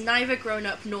is neither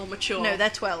grown-up nor mature. No, they're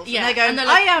 12. Yeah, and they're going, and they're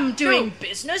like, I am doing no,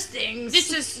 business things.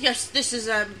 This is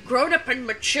grown-up and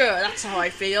mature. That's how I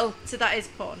feel. So that is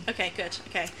porn. Okay, good.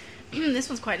 Okay. This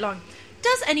one's quite long.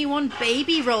 Does anyone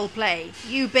baby role play?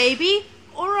 You baby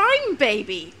or I'm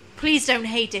baby? Please don't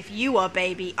hate if you are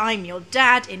baby. I'm your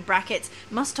dad, in brackets,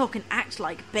 must talk and act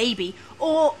like baby.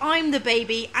 Or I'm the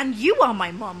baby and you are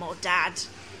my mum or dad.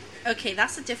 Okay,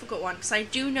 that's a difficult one, because I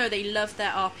do know they love their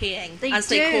RPing, they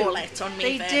call it on Meverse.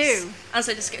 They do. As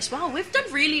I discuss, wow, we've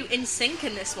done really in sync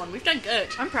in this one. We've done good.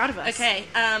 I'm proud of us. Okay,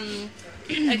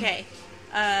 okay.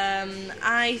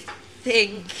 I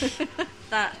think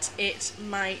that it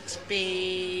might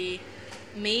be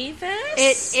Meverse.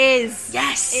 It is.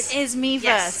 Yes. It is Meverse.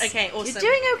 Yes. Okay, awesome. You're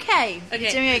doing okay. Okay.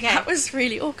 You're doing okay. That was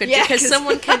really awkward, Yeah, because 'cause-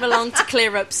 someone came along to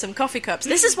clear up some coffee cups.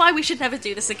 This is why we should never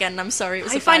do this again. I'm sorry, it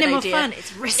was I a find bad it more idea. fun.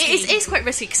 It's risky. It is quite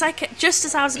risky, because just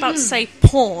as I was about to say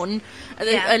porn,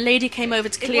 Yeah. a lady came over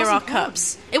to clear our wasn't porn.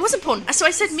 cups. It wasn't porn. So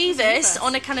I said Meverse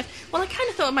on a kind of... Well, I kind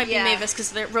of thought it might be Yeah. Meverse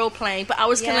because they're role-playing, but I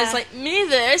was kind Yeah. of like,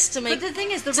 Meverse to make... But the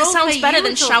thing is, the so it role sounds play better you were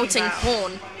than talking shouting about-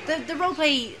 porn. The role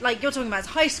play, like you're talking about, is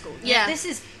high school. Yeah. This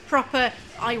is proper,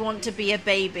 I want to be a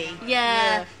baby.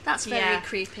 Yeah, that's very Yeah.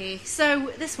 creepy.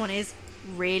 So this one is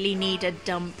really need a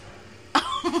dump.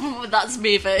 That's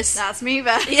Meverse. That's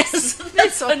Meverse. Yes,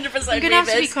 that's 100% I'm going to have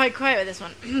to be Meverse. quite quiet with this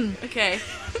one. Okay.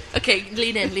 Okay,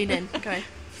 lean in. Okay.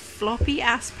 Floppy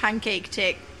ass pancake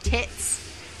tits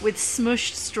with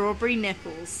smushed strawberry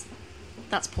nipples.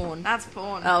 That's porn. That's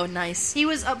porn. Oh, nice. He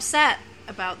was upset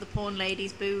about the porn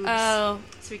lady's boobs. Oh.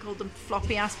 So he called them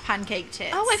floppy ass pancake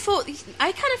tits. Oh,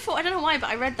 I kind of thought, I don't know why, but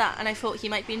I read that and I thought he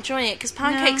might be enjoying it, because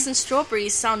pancakes and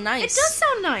strawberries sound nice. It does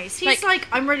sound nice. He's like,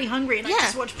 I'm really hungry and I Yeah,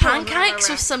 just watch porn. pancakes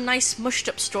with some nice mushed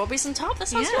up strawberries on top. That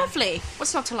sounds Yeah. lovely.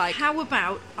 What's not to like? How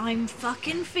about I'm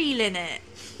fucking feeling it?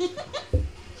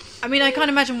 I mean, I can't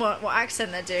imagine what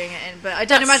accent they're doing it in, but I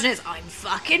don't imagine it's I'm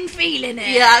fucking feeling it.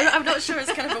 Yeah, I'm not sure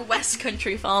it's kind of a West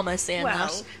Country farmer saying Well,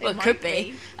 that. it Well, it might could be.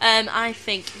 be. I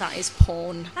think that is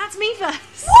porn. That's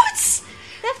Meverse. What?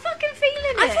 They're fucking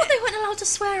feeling I it. thought they weren't allowed to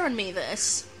swear on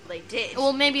Meverse. they did.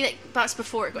 Well, maybe that's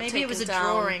before it got taken Maybe it was a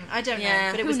down. drawing. I don't know,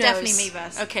 Yeah, but it who was knows? definitely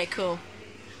Meverse. Okay, cool.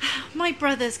 My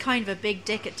brother's kind of a big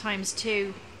dick at times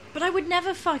too, but I would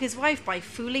never fuck his wife by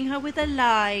fooling her with a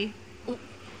lie.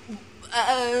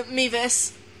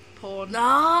 Meverse. Porn.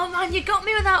 Oh man, you got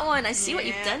me with that one. I see what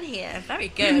you've Yeah. done here. Very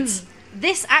good.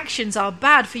 These actions are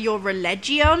bad for your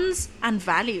religions and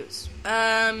values.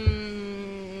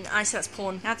 I say that's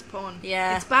porn. That's porn.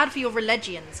 Yeah. It's bad for your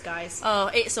religions, guys. Oh,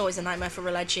 it's always a nightmare for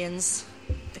religions.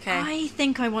 Okay. I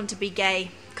think I want to be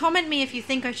gay. Comment me if you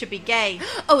think I should be gay.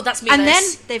 Oh, that's Meverse. And then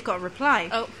they've got a reply.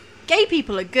 Oh. Gay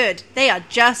people are good. They are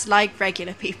just like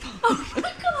regular people. Oh my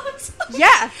god.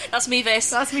 Yeah. That's Meverse.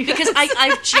 That's Meverse. Because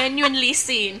I've genuinely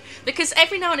seen, because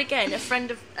every now and again a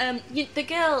friend of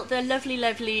the lovely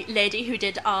lady who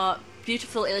did our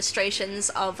beautiful illustrations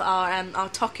of our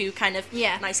Toku kind of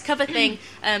nice cover thing,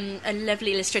 a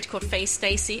lovely illustrator called Faye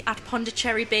Stacey at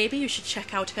Pondicherry Baby. You should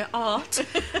check out her art.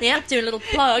 Yeah, doing a little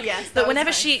plug. Yes, that but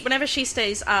was whenever she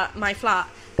stays at my flat,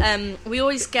 we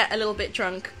always get a little bit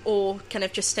drunk or kind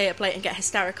of just stay up late and get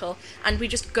hysterical, and we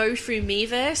just go through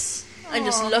Meverse and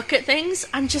just look at things,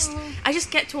 and I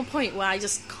just get to a point where I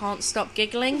just can't stop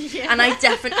giggling. And I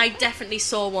definitely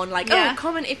saw one like, Yeah. oh,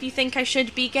 comment if you think I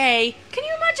should be gay. Can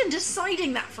you imagine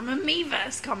deciding that from a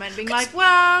Meverse comment? Being like,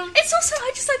 well... It's also,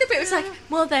 I just like the bit it was like,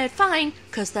 well, they're fine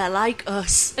because they're like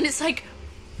us, and it's like,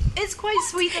 It's quite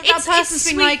sweet that It's- that person's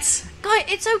it's been like, sweet. guy,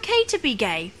 it's okay to be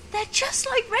gay. They're just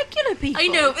like regular people. I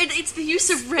know it's the use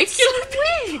of regular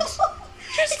people. weird.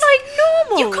 just like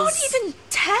normal. You can't even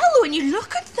tell when you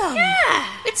look at them. Yeah.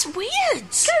 It's weird.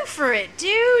 Go for it,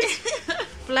 dude.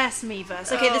 Bless me,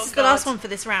 verse. Okay, this is the last one for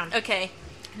this round. Okay.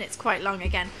 And it's quite long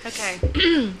again. Okay.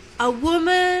 A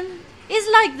woman is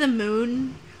like the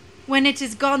moon. When it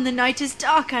is gone, the night is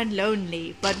dark and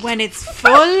lonely. But when it's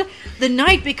full, the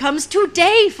night becomes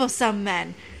today for some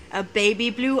men. A baby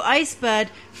blue icebird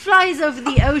flies over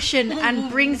the ocean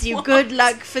and brings you good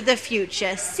luck for the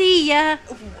future. See ya.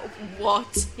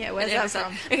 What? Yeah, where's that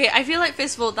from? Okay, I feel like,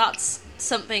 first of all, that's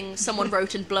something someone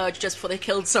wrote in Blurred just before they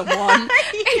killed someone.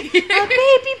 A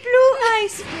baby blue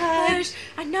iceberg.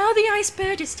 And now the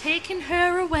icebird is taking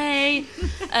her away.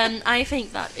 I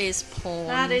think that is porn.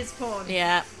 That is porn.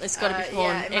 Yeah, it's got to be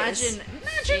porn. Yeah, imagine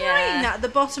Yeah. writing that at the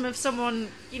bottom of someone,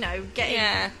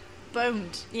 getting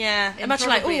boned. Yeah, In imagine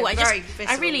like, probably a oh, very I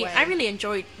visceral really, way. I really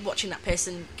enjoyed watching that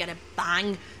person get a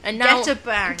bang, and now Get a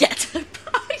bang. get a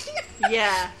bang.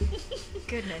 Yeah.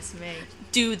 Goodness me.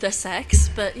 Do the sex,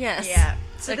 but yes. Yeah.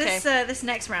 So Okay. this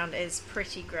next round is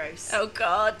pretty gross. Oh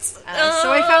God. So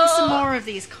I found some more of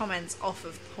these comments off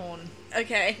of porn.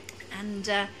 Okay. And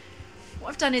what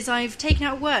I've done is I've taken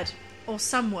out a word, or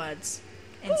some words,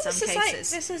 in some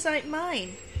cases. This is like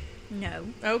mine. No,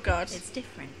 Oh God. it's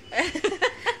different.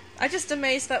 I'm just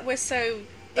amazed that we're so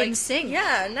In sync.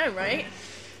 Yeah, no, right?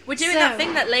 We're doing So- that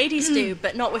thing that ladies do,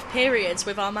 but not with periods,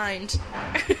 with our mind.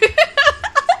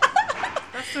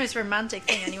 That's the most romantic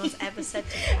thing anyone's ever said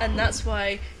to me. And that's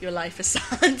why your life is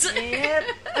sad. Yep.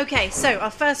 Okay, so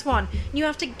our first one. You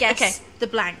have to guess Okay. the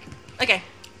blank. Okay.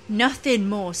 Nothing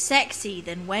more sexy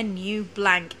than when you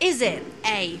blank. Is it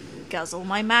A, guzzle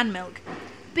my man milk?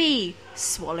 B,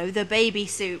 swallow the baby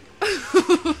soup?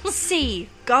 C,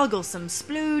 gargle some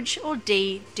splooge? Or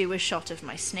D, do a shot of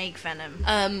my snake venom?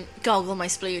 Goggle my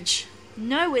splooge.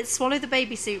 No, it's swallow the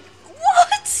baby soup.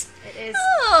 What? It is.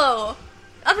 Oh.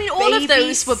 I mean, all of Baby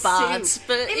those were bad, soup.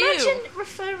 but Imagine ew.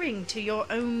 referring to your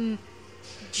own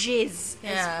jizz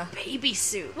Yeah. as baby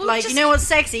soup. Well, like, just- you know what's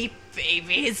sexy?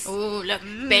 Babies. Ooh, look,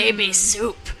 baby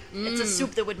soup. It's a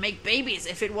soup that would make babies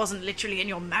if it wasn't literally in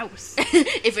your mouth.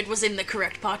 If it was in the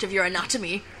correct part of your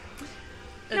anatomy.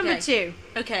 Number Okay.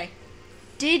 2. Okay.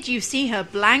 Did you see her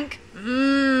blank?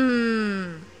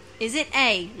 Is it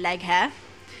A, leg hair?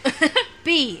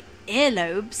 B,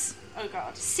 earlobes? Oh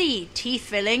God. C, teeth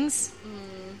fillings?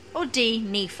 Or D,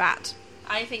 knee fat?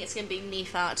 I think it's going to be knee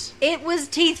fat. It was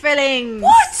teeth fillings!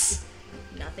 What?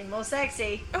 Nothing more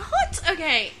sexy. What?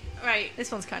 Okay, right.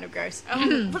 This one's kind of gross.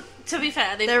 But to be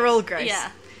fair, They're all gross.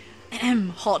 Yeah.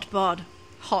 Hot bod,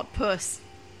 hot puss,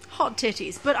 hot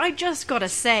titties. But I just gotta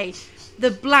say,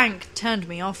 the blank turned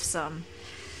me off some.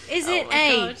 Is it my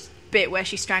A, God. bit where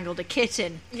she strangled a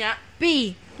kitten? Yeah.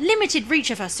 B, limited reach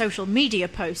of her social media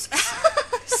posts?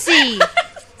 C,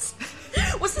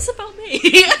 Was this about me?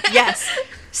 yes.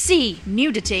 C,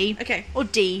 nudity. Okay. Or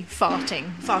D,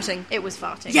 farting. Farting. It was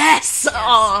farting. Yes!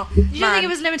 Oh, Did you think it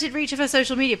was limited reach of her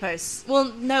social media posts? Well,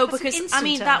 no, That's an because, instant I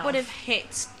mean, turn that off. would have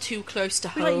hit too close to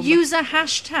home. Like, use a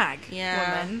hashtag,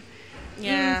 Yeah. woman.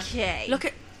 Yeah. Okay. Look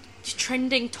at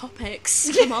trending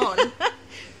topics. Come on.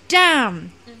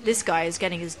 Damn! This guy is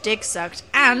getting his dick sucked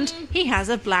and he has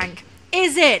a blank.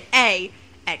 Is it A,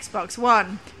 Xbox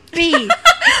One? B,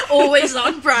 Always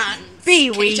on brand. B,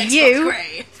 Cage Wii Xbox U?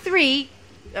 Grey.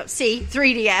 C,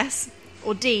 3DS?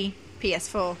 Or D,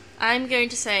 PS4? I'm going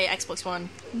to say Xbox One.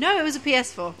 No, it was a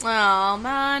PS4. Oh,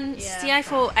 man. Yeah. See, I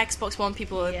thought Xbox One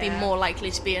people would be Yeah. more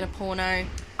likely to be in a porno.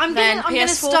 I'm than gonna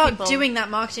PS4 start people. doing that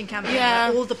marketing campaign Yeah.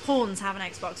 where all the pawns have an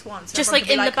Xbox One. So Just everyone like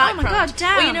can in be the background. Oh my god,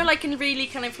 damn! Or, you know, like in really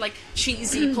kind of like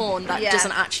cheesy porn that Yeah.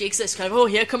 doesn't actually exist. Kind of, oh,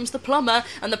 here comes the plumber,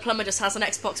 and the plumber just has an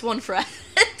Xbox One for a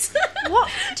head. What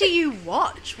do you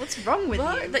watch? What's wrong with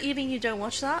What? you? That you mean you don't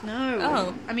watch that? No.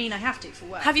 Oh. I mean, I have to for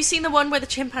work. Have you seen the one where the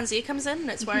chimpanzee comes in and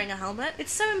it's wearing a helmet?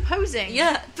 It's so imposing.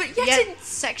 Yeah, but yet Yet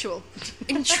sexual.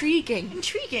 intriguing.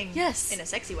 Intriguing. Yes. In a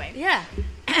sexy way. Yeah.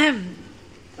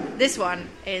 This one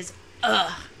is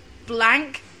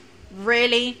blank.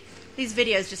 Really? These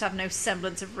videos just have no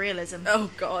semblance of realism.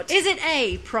 Oh God. Is it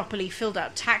A, properly filled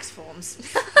out tax forms?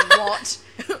 What?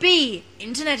 B,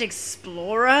 Internet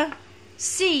Explorer?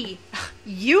 C,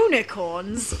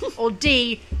 unicorns? Or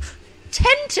D,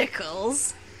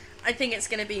 tentacles? I think it's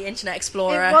going to be Internet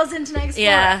Explorer. It was Internet Explorer.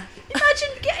 Yeah. Imagine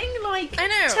getting, like, I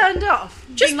know. turned off.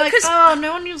 Just Being like, because- oh,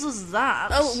 no one uses that.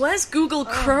 Oh, where's Google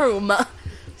Chrome?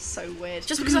 So weird.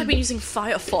 Just because I've been using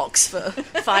Firefox for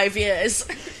 5 years.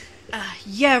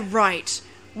 Yeah, right.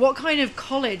 What kind of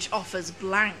college offers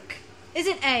blank? Is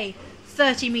it A,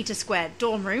 30-metre square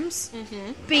dorm rooms?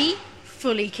 B,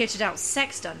 fully kitted out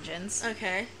sex dungeons?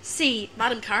 Okay. C,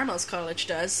 Madame Caramel's college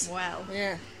does. well.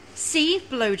 Yeah. C,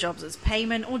 blowjobs as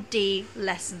payment, or D,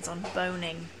 lessons on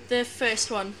boning? The first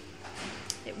one.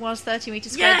 It was 30-metre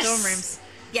square Yes! dorm rooms.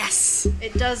 Yes.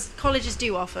 It does. Colleges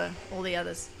do offer all the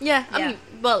others. Yeah. I Yeah. mean,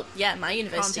 well, yeah, my Can't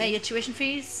university. pay your tuition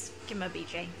fees? Give them a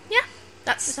BJ. Yeah.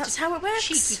 That's how it works.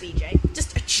 Cheeky BJ.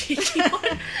 Just a cheeky one.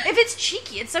 If it's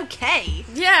cheeky, it's okay.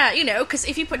 Yeah, you know, because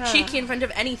if you put cheeky in front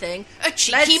of anything, a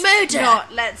cheeky murder.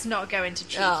 Let's not go into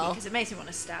cheeky, Oh. because it makes me want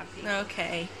to stab people.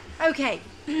 Okay. Okay.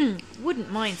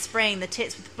 Wouldn't mind spraying the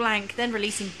tits with blank, then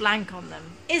releasing blank on them.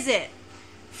 Is it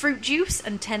fruit juice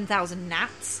and 10,000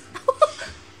 gnats?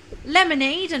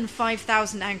 Lemonade and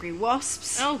 5,000 angry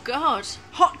wasps? Oh God.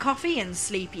 Hot coffee and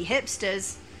sleepy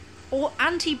hipsters? Or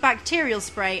antibacterial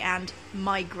spray and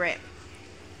my grip?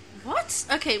 What?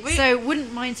 Okay. Wait. So,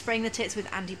 wouldn't mind spraying the tits with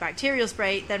antibacterial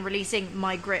spray, then releasing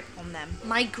my grip on them.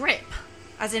 my grip.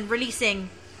 As in releasing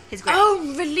his grip.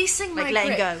 Oh, releasing my Like letting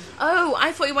grip. go. Oh,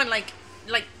 I thought you went like.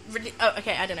 Oh,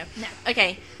 okay. I don't know. No.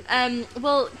 Okay.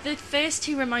 Well, the first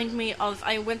two remind me of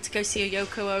I went to go see a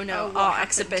Yoko Ono Oh, what art happened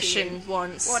exhibition to you?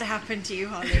 once. What happened to you,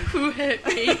 Holly? Who hurt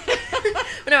me?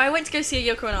 No, I went to go see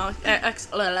a Yoko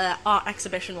Ono art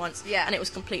exhibition once, Yeah. and it was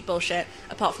complete bullshit.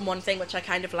 Apart from one thing which I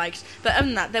kind of liked, but other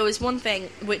than that, there was one thing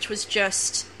which was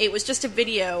just a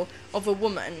video of a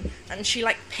woman, and she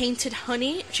like painted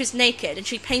honey. She was naked, and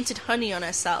she painted honey on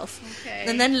herself. Okay.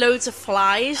 And then loads of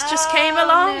flies just came Oh,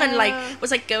 along no. and like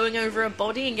was like going over her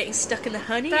body and getting stuck in the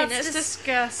honey. and That's it's just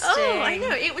disgusting. oh, I know,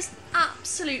 it was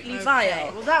absolutely Okay,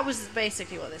 vile. well, that was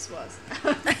basically what this was.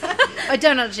 I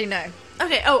don't actually know.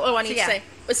 Okay. Oh, I need yeah. to say,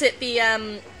 was it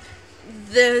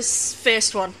the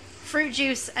first one? Fruit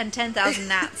juice and 10,000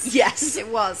 gnats. Yes. It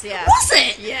was, yeah. Was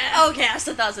it? Yeah. Okay, I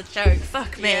thought that was a joke.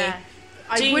 Fuck me. Yeah.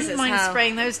 I Jesus, wouldn't mind hell.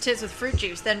 spraying those tits with fruit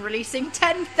juice, then releasing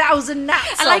 10,000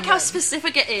 gnats I like on how them.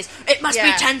 specific it is. It must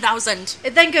Yeah. be 10,000.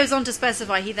 It then goes on to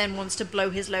specify he then wants to blow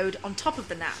his load on top of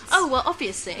the gnats. Oh, well,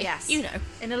 obviously. yes. You know.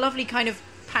 In a lovely kind of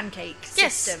pancake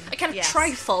Yes. system. A kind of Yes.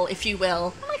 trifle, if you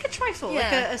will. Like a trifle, Yeah.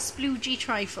 like a sploogey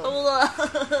trifle.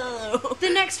 Oh, The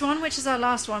next one, which is our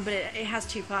last one, but it has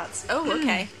two parts.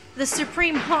 okay. The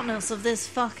supreme hotness of this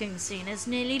fucking scene is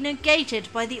nearly negated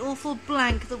by the awful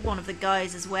blank that one of the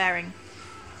guys is wearing.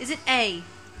 Is it A,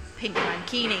 pink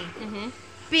mankini?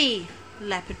 B,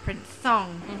 leopard print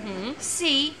thong?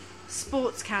 C,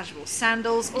 sports casual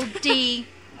sandals? Or D,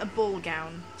 a ball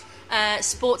gown?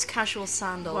 Sports casual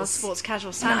sandals. Well, sports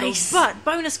casual sandals. Nice. But,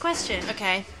 bonus question.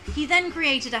 Okay. He then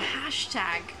created a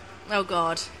hashtag Oh,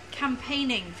 God.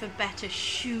 campaigning for better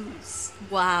shoes.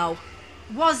 Wow.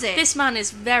 Was it? This man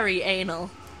is very anal.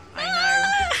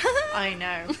 I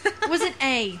know. Was it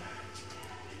A,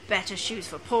 better shoes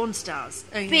for porn stars?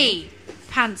 Okay. B,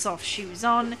 pants off, shoes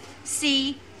on?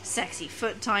 C, sexy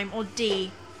foot time? Or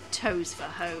D, toes for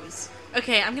hose?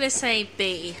 Okay, I'm going to say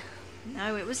B.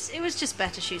 No, it was just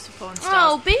better shoes for porn stars.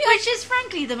 Oh, B? Which is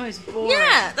frankly the most boring.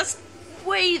 Yeah, that's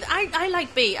way... I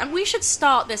like B. And we should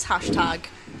start this hashtag.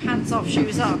 Pants off,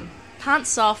 shoes on.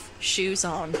 Pants off, shoes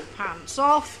on. Pants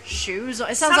off, shoes on.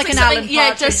 It sounds like an something- Alan Partridge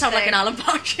Yeah, it does sound like thing. an Alan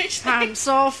Partridge thing. Pants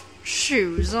off,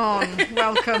 shoes on.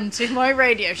 Welcome to my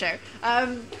radio show.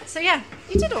 So yeah,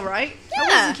 you did all right. I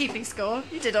Yeah. wasn't keeping score.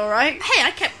 You did all right.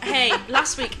 Hey,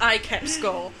 last week I kept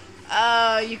score.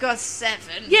 You got 7.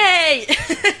 Yay!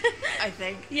 I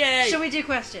think. Yay. Shall we do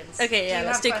questions? Okay, yeah, you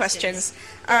let's have do questions.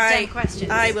 All All right. right,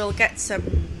 questions. I will get some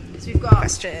So we've got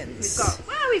questions.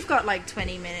 We've got like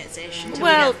 20 minutes ish until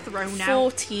well, we get thrown out.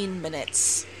 14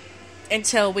 minutes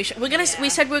until we we're gonna. Yeah. We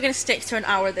said we were gonna stick to an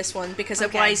hour this one because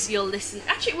Okay. otherwise you'll listen.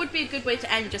 Actually, it would be a good way to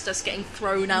end just us getting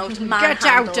thrown out. Get out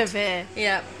manhandled. of here.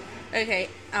 Yeah. Okay.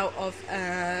 Out of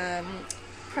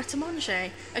Pret a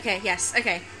Manger. Okay. Yes.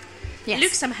 Okay. Yes.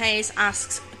 Luke Sam Hayes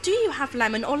asks, "Do you have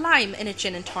lemon or lime in a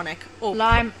gin and tonic, or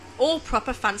Lime. or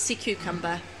proper fancy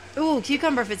cucumber?" Ooh,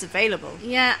 cucumber if it's available.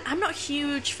 Yeah, I'm not a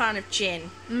huge fan of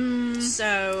gin,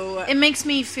 so It makes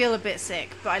me feel a bit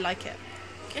sick, but I like it.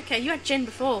 okay. You had gin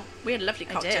before. We had lovely I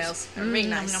did. cocktails. They were really Yum,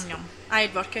 nice. yum, yum. I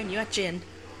had vodka and you had gin.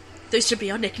 Those should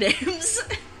be our nicknames.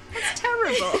 It's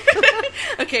terrible.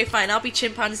 Okay, fine. I'll be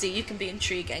chimpanzee. You can be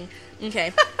intriguing.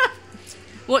 Okay.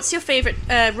 What's your favorite?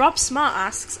 Rob Smart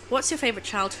asks, "What's your favorite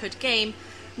childhood game?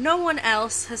 No one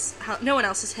else has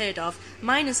heard of.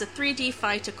 Mine is a 3D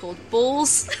fighter called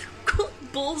Balls.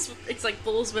 Balls. It's like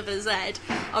Balls with a Z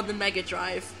on the Mega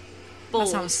Drive. That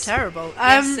Balls. sounds terrible.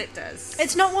 Yes, it does.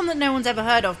 It's not one that no one's ever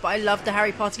heard of, but I love the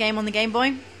Harry Potter game on the Game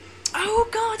Boy. Oh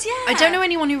God, yeah. I don't know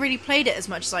anyone who really played it as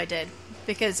much as I did,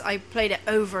 because I played it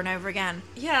over and over again.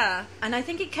 Yeah. And I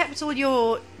think it kept all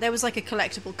your... There was like a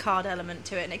collectible card element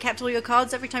to it, and it kept all your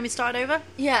cards every time you started over.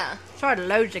 Yeah. So I had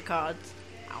loads of cards.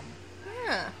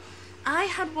 Yeah. I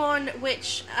had one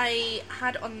which I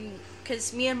had on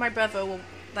because me and my brother were,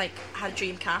 like, had a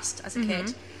Dreamcast as a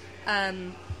kid.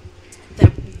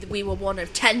 We were one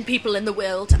of 10 people in the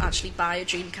world to actually buy a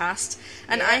Dreamcast.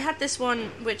 And I had this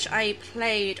one which I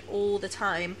played all the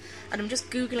time. And I'm just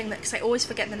Googling that because I always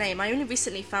forget the name. I only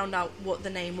recently found out what the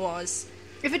name was.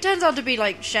 If it turns out to be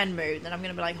like Shenmue, then I'm going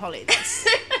to be like, Holly, that's...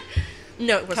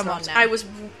 No, it was Come not. on now. I was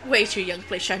way too young to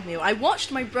play Shenmue. I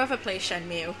watched my brother play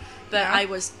Shenmue, but Yeah. I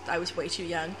was way too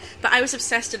young. But I was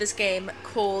obsessed with this game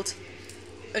called...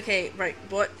 Okay, right,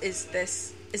 what is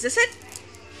this? Is this it?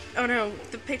 Oh no,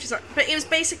 the pictures are... But it was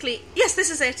basically... Yes, this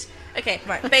is it. Okay,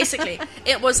 right, basically,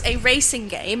 it was a racing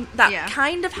game that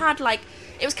kind of had, like...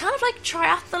 It was kind of like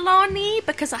triathlon-y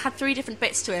because it had 3 different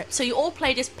bits to it. So you all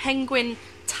played as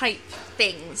penguin-type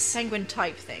things.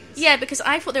 Penguin-type things. Yeah, because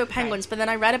I thought they were penguins, but then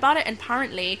I read about it, and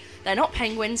apparently they're not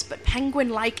penguins, but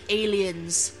penguin-like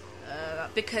aliens.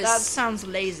 Because... That sounds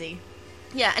lazy.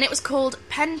 Yeah, and it was called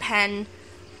Pen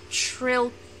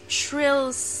Trill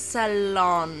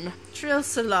Salon. Trill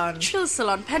Salon. Trill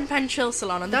Salon. Pen Trill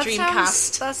Salon on the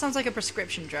Dreamcast. That sounds like a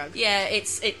prescription drug. Yeah, it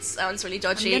sounds really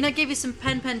dodgy. I'm going to give you some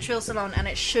Pen Trill Salon and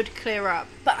it should clear up.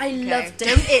 But I loved it.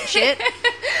 Don't itch it.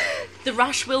 The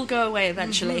rash will go away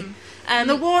eventually.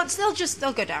 The warts,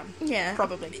 they'll go down. Yeah.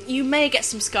 Probably. You may get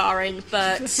some scarring,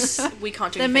 but we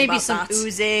can't do There anything may be about some that.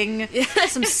 oozing,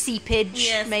 some seepage,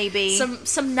 Yes. maybe.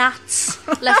 Some gnats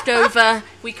left over.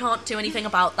 We can't do anything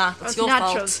about that. That's It's your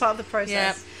natural, fault. it's part of the process.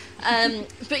 Yeah.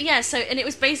 But yeah, so, and it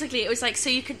was basically, it was like, so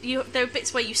there were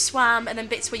bits where you swam, and then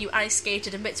bits where you ice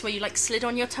skated, and bits where you, like, slid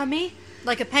on your tummy.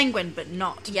 Like a penguin, but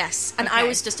not. Yes, and I Okay.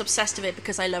 was just obsessed with it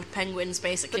because I loved penguins,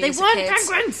 basically. But they as a weren't kid.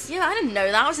 penguins! Yeah, I didn't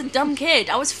know that. I was a dumb kid.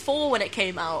 I was 4 when it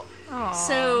came out. Aw.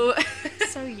 So,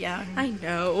 So young. I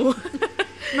know.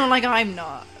 Not like I'm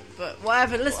not, but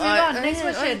whatever. Let's move on. Next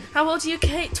question. How old are you,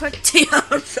 Kate? 20.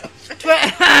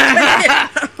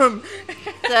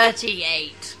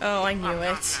 38. Oh, I knew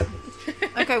it.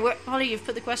 Okay, Holly, you've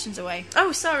put the questions away.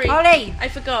 Oh, sorry. Holly! I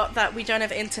forgot that we don't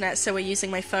have internet, so we're using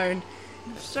my phone.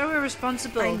 So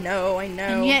irresponsible. I know.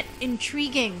 And yet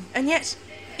intriguing.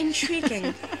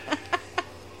 Intriguing.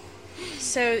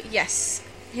 So, yes.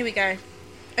 Here we go.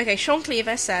 Okay, Sean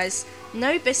Cleaver says,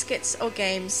 no biscuits or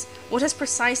games. What is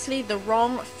precisely the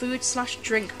wrong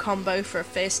food/drink combo for a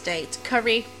first date?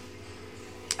 Curry.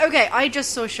 Okay, I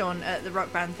just saw Sean at the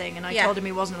Rock Band thing, and I Yeah. told him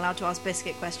he wasn't allowed to ask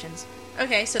biscuit questions.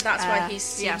 Okay, so that's why he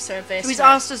seems so averse So he's to it.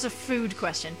 asked us a food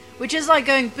question, which is like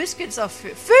going, biscuits are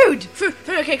food! Food.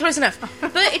 Okay, close enough.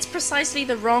 But it's precisely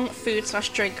the wrong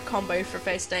food/drink combo for a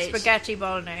first date. Spaghetti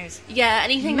bolognese. Yeah,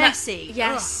 anything Messy.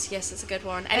 Yes, that's a good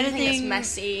one. Anything that's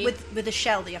messy. with a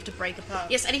shell that you have to break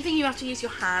apart. Yes, anything you have to use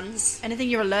your hands. Anything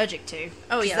you're allergic to.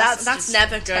 Oh 'Cause yeah, that's just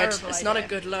never a good. terrible It's not a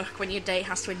idea. good look when your date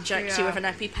has to inject you Yeah. with an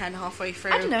EpiPen halfway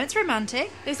through. I don't know, it's romantic.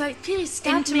 It's like, please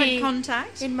stab Intimate me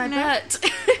contact. in my you know?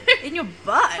 butt. In your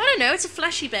butt? I don't know, it's a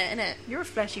fleshy bit, isn't it? You're a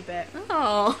fleshy bit.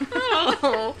 Oh,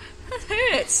 that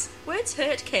hurts. Words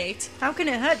hurt, Kate. How can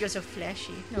it hurt? You're so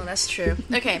fleshy. No, that's true.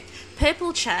 Okay,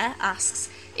 Purple Chair asks,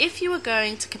 if you were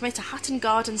going to commit a Hatton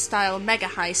Garden style mega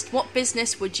heist, what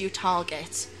business would you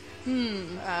target? Who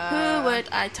would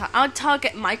I target? I'd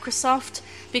target Microsoft,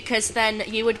 because then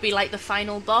you would be like the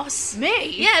final boss. Me?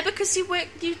 Yeah, because you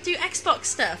do Xbox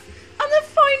stuff. I'm the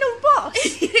final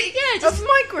boss Yeah, of just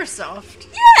Microsoft.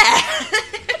 yeah.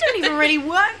 I don't even really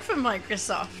work for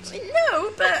Microsoft. No,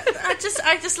 but I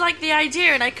just like the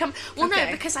idea, and I come. Well, no,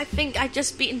 Okay. because I think I've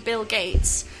just beaten Bill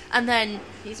Gates, and then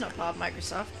He's not part of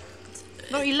Microsoft.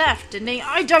 No, he left, didn't he?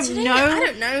 I don't know. I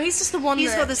don't know. He's just the one.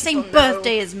 He's that got the same people know.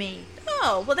 birthday as me.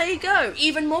 Oh, well, there you go.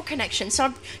 Even more connection.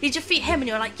 So you defeat him, and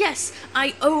you're like, yes,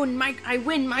 I win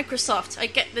Microsoft. I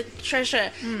get the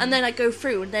treasure, and then I go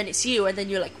through, and then it's you, and then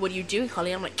you're like, what are you doing,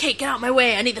 Holly? I'm like, Kate, get out of my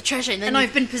way. I need the treasure. And then And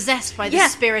I've been possessed by the Yeah.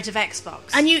 spirit of Xbox.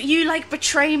 and you like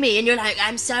betray me, and you're like,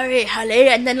 I'm sorry, Holly,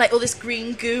 and then like all this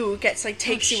green goo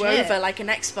takes you shit. over like an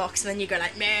Xbox, and then you go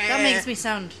like, meh. That makes me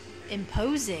sound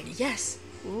imposing. Yes.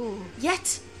 Ooh.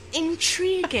 Yet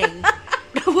intriguing.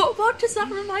 What does that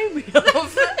remind me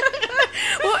of?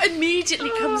 What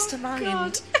immediately comes to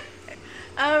mind?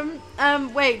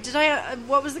 Wait, did I,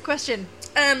 what was the question?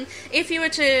 If you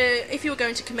were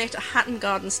going to commit a Hatton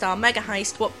Garden style mega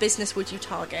heist, what business would you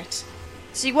target?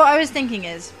 See, what I was thinking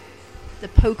is the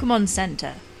Pokemon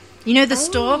Center. You know the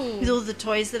store Oh. with all the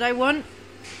toys that I want?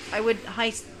 I would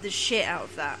heist the shit out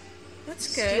of that.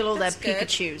 That's good. Steal all That's their good.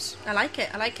 Pikachus. I like it.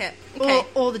 Okay.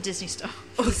 Or the Disney store.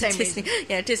 For the same Disney. reason.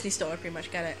 Yeah, Disney store. I pretty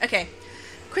much get it. Okay.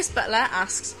 Chris Butler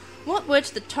asks, what would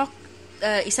the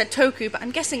he said Toku, but I'm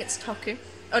guessing it's Toku.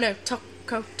 Oh no,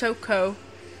 Toko.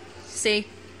 See?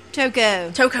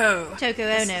 Toko. Toko. Toko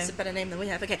This Ono. is a better name than we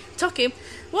have. Okay, Toku.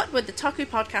 What would the Toku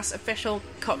Podcast official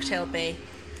cocktail be?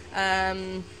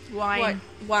 Wine.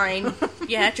 Wine.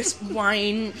 Yeah, just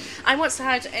wine. I once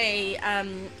had a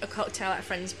cocktail at a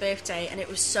friend's birthday, and it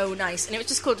was so nice. And it was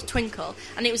just called a Twinkle,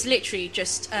 and it was literally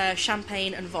just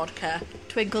champagne and vodka.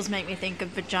 Twinkles make me think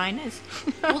of vaginas.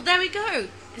 Well, there we go.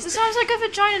 It sounds like a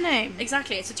vagina name.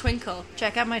 Exactly, it's a Twinkle.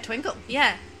 Check out my Twinkle.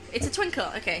 Yeah, it's a Twinkle.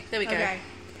 Okay, there we go. Okay.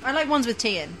 I like ones with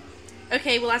tea in.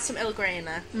 Okay, we'll add some Earl Grey in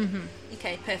there. Mm-hmm.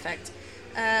 Okay, perfect.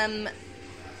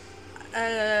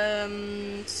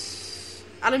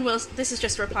 Alan Wilson. This is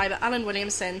just a reply, but Alan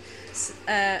Williamson.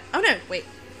 Alan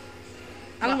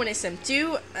Williamson.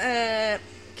 Do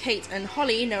Kate and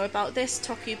Holly know about this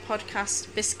Toku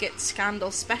Podcast Biscuit Scandal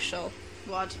special?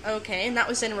 What? Okay, and that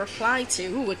was in reply to...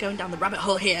 Ooh, we're going down the rabbit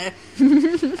hole here.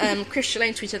 Chris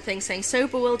Shalane tweeted a thing saying, so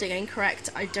bewildering, incorrect,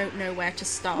 I don't know where to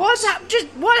start. What's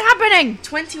happening?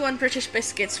 21 British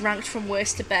biscuits ranked from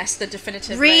worst to best, the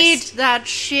definitive Read list. that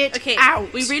shit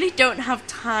out. We really don't have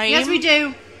time. Yes, we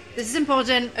do. This is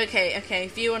important. Okay,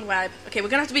 view on web. Okay, we're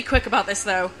gonna have to be quick about this,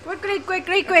 though. Quickly.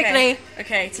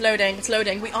 Okay, it's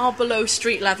loading. We are below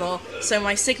street level, so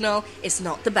my signal is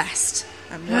not the best.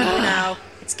 I'm warning now.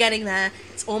 It's getting there.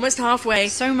 It's almost halfway.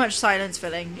 So much silence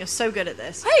filling. You're so good at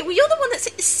this. Hey, well, you're the one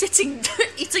that's sitting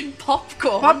eating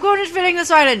popcorn. Popcorn is filling the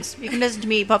silence. You can listen to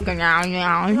me eat popcorn. Oh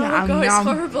my god, it's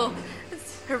horrible.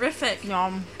 It's horrific.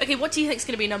 Yum. Okay, what do you think's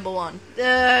going to be number one?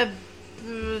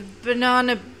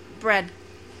 Banana bread.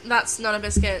 That's not a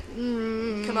biscuit.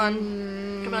 Come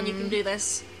on, you can do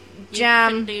this.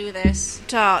 Jam. You can do this.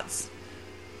 Tarts.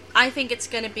 I think it's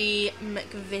going to be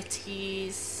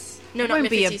McVitie's. No, It not won't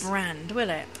be a McVitie's. brand, will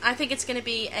it? I think it's going to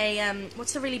be a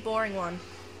what's the really boring one?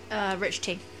 Rich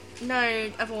tea.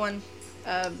 No, other one.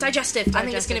 Digestive. I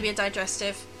think it's going to be a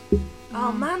digestive.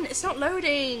 Oh man, it's not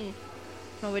loading.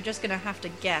 Well, we're just going to have to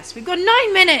guess. We've got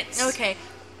 9 minutes. Okay.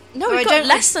 No, Oh, we've I got don't-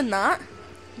 less than that.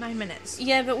 9 minutes.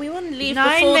 Yeah, but we want to leave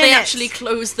 9 before they minutes. actually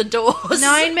close the doors.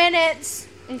 9 minutes.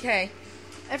 Okay.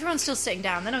 Everyone's still sitting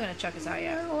down. They're not going to chuck us out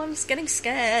yet. Oh, I'm just getting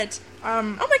scared.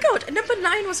 Oh Oh my god, number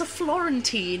 9 was a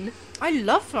Florentine. I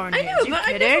love Florentine. I know, Are you but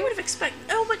I kidding? never would have expected.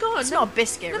 Oh my god. It's not a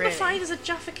biscuit, Number really. 5 is a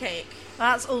Jaffa cake.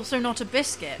 That's also not a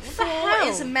biscuit. What the 4 hell?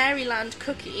 is a Maryland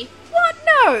cookie. What?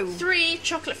 No. 3,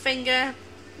 chocolate finger.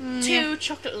 2,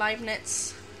 chocolate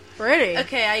Leibniz. Really?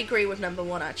 Okay, I agree with number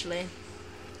 1 actually.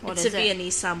 What It's is a it?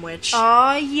 Viennese sandwich.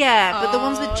 Oh, yeah. But the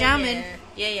ones with jam in.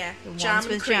 Yeah. The Jam ones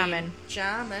and with cream. jam in.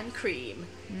 Jam and cream.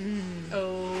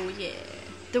 Oh, yeah.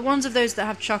 The ones of those that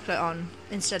have chocolate on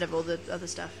instead of all the other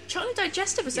stuff. Chocolate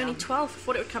digestive was only 12. I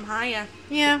thought it would come higher.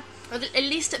 Yeah. Or at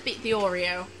least it beat the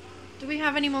Oreo. Do we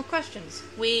have any more questions?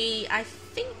 I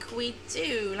think we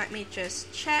do. Let me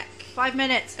just check. 5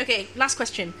 minutes. Okay, last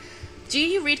question. Do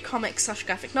you read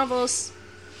comics/graphic novels?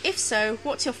 If so,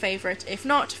 what's your favourite? If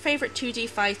not, favourite 2D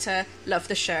fighter? Love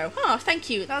the show. Oh, thank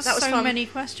you. That's that was so from many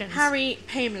questions. Harry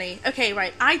Pamley. Okay,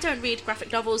 right. I don't read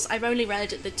graphic novels. I've only read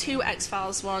the 2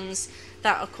 X-Files ones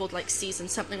that are called like Season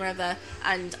something or other,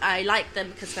 and I like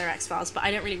them because they're X-Files, but I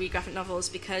don't really read graphic novels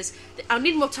because I'll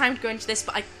need more time to go into this,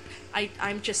 but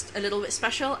I'm just a little bit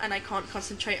special and I can't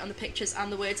concentrate on the pictures and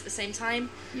the words at the same time.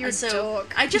 You're and so a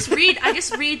dork. I just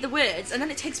read the words and then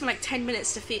it takes me like 10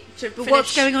 minutes to But finish.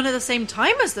 what's going on at the same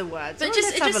time as the words? But Oh,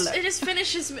 just, let's have a look. it just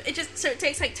finishes. So it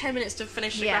takes like 10 minutes to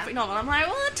finish the Yeah. graphic novel. I'm like,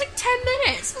 well, it took 10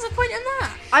 minutes. What's the point in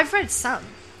that? I've read some.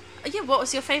 Yeah, what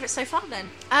was your favourite so far then?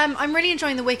 I'm really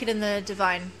enjoying The Wicked and the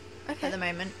Divine Okay. at the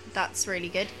moment. That's really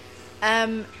good.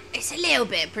 It's a little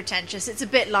bit pretentious. It's a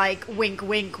bit like wink,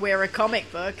 wink. We're a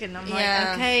comic book, and I'm like,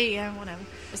 Yeah. okay, yeah, whatever.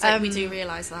 It's like we do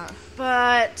realise that.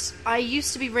 But I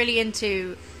used to be really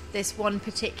into this one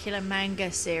particular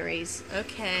manga series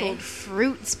Okay. called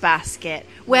Fruits Basket,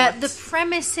 where What? the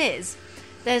premise is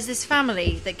there's this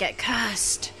family that get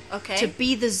cursed Okay. to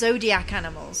be the zodiac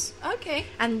animals. Okay.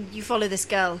 And you follow this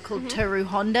girl called Toru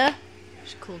Honda.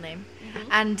 She's a cool name.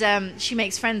 And she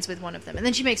makes friends with one of them. And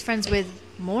then she makes friends with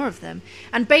more of them.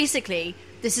 And basically,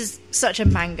 this is such a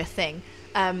manga thing.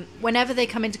 Whenever they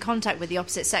come into contact with the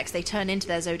opposite sex, they turn into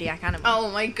their zodiac animal.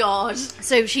 Oh my god.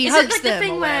 So she Is hugs it like them the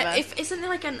thing or where whatever. isn't there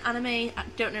like an anime? I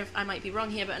don't know if I might be wrong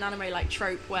here, but an anime like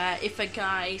trope where if a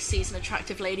guy sees an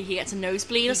attractive lady, he gets a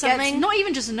nosebleed or He gets something. not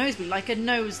even just a nosebleed, like a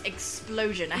nose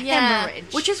explosion, a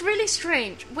hemorrhage. Which is really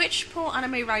strange. Which poor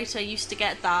anime writer used to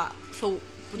get that for,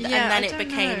 Yeah, and then I it don't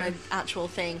became know. an actual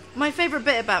thing. My favourite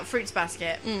bit about Fruits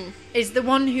Basket is the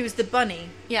one who's the bunny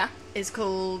Yeah. is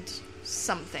called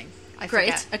something. I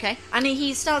Great. forget. Okay. And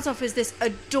he starts off as this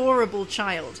adorable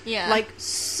child. Yeah. Like,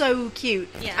 so cute.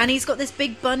 Yeah. And he's got this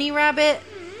big bunny rabbit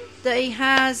that he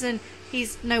has, and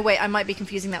No, wait, I might be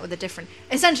confusing that with a different...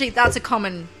 Essentially, that's a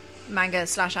common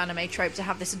manga/anime trope, to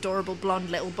have this adorable blonde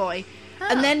little boy. Oh.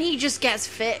 And then he just gets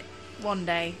fit one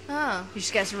day. Oh. He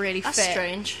just gets really fit. That's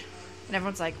strange. And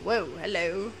everyone's like, whoa,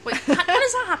 hello. Wait, how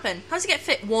does that happen? How does he get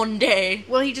fit one day?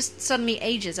 Well, he just suddenly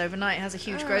ages overnight, has a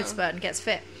huge growth spurt, and gets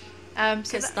fit.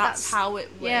 Because so that's how it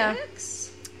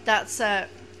works?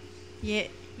 Yeah.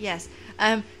 Yes.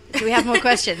 Do we have more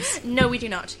questions? No, we do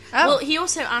not. Oh. Well, he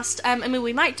also asked,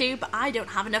 we might do, but I don't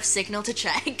have enough signal to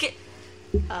check.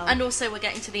 Oh. And also, we're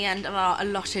getting to the end of our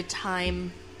allotted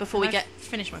time before we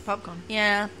finish my popcorn.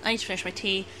 Yeah, I need to finish my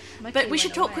tea. But we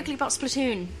should talk quickly about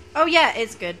Splatoon. Oh, yeah,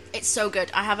 it's good. It's so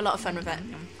good. I have a lot of fun with it.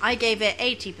 I gave it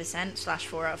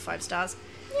 80%/4 out of 5 stars.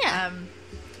 Yeah.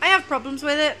 I have problems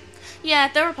with it.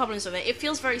 Yeah, there are problems with it. It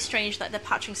feels very strange that they're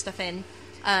patching stuff in.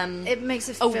 It makes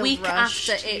it feel a week rushed.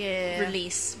 after it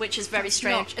release, which is very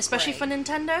strange, especially for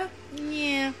Nintendo.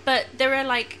 Yeah. But there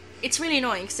are it's really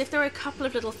annoying because if there are a couple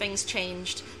of little things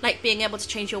changed, like being able to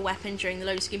change your weapon during the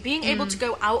loading screen, being able to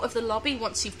go out of the lobby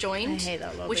once you've joined, I hate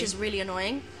that lobby. Which is really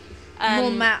annoying.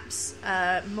 More maps,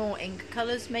 more ink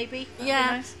colours, maybe.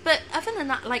 Yeah, nice. But other than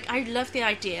that, I love the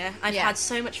idea. I've had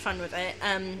so much fun with it.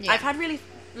 I've had really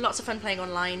lots of fun playing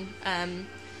online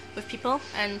with people,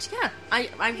 and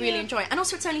I really enjoy it. And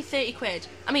also, it's only £30.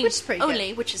 I mean, which is pretty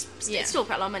good. Which is it's still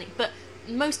quite a lot of money, but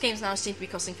most games now seem to be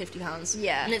costing £50.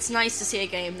 Yeah, and it's nice to see a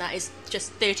game that is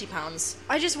just £30.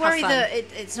 I just worry that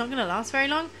it's not going to last very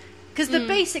long, because the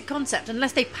basic concept,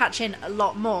 unless they patch in a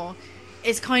lot more,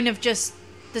 is kind of just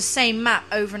the same map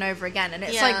over and over again, and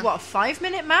it's like, what, a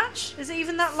 5-minute match? Is it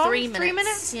even that long? 3 minutes. 3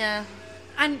 minutes? Yeah.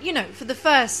 And, for the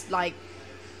first,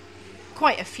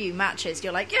 quite a few matches,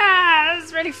 you're like, yeah,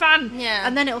 it's really fun. Yeah.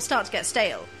 And then it'll start to get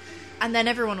stale. And then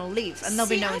everyone will leave, and there'll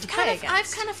be no one to play against.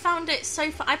 I've kind of found it so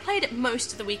far. I played it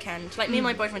most of the weekend. Me and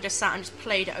my boyfriend just sat and just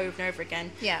played it over and over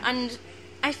again. Yeah. And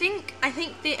I think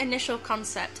the initial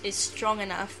concept is strong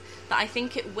enough that I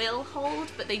think it will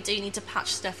hold, but they do need to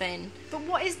patch stuff in. But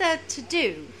what is there to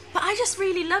do? But I just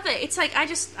really love it. It's I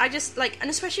just and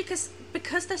especially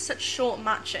because they're such short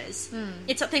matches,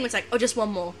 it's that thing where it's just one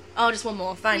more. Oh, just one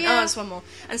more. Fine. Yeah. Oh, just one more.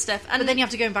 And stuff. And but then you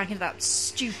have to go back into that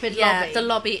stupid lobby. Yeah, the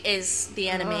lobby is the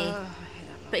enemy. I hate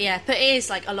that lobby. But it is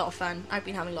a lot of fun. I've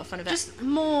been having a lot of fun with it. Just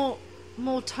more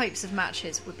types of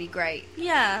matches would be great.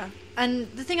 Yeah.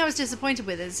 And the thing I was disappointed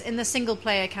with is in the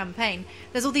single-player campaign,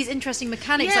 there's all these interesting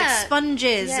mechanics like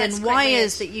sponges and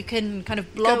wires that you can kind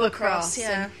of blob across.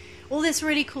 Yeah. And all this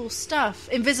really cool stuff,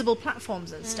 invisible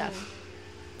platforms and stuff.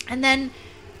 And then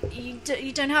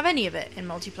you don't have any of it in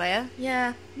multiplayer.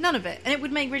 Yeah. None of it. And it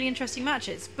would make really interesting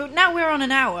matches. But now we're on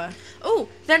an hour. Oh,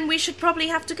 then we should probably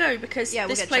have to go because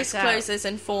this place closes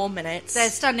in 4 minutes. They're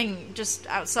standing just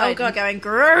outside and going,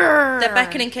 grrr. They're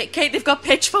beckoning Kate. Kate, they've got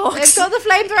pitchforks. They've got the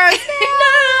flamethrowers.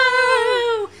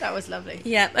 No! That was lovely.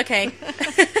 Yeah, okay.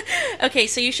 Okay,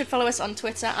 so you should follow us on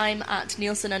Twitter. I'm at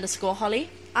Nielsen_Holly.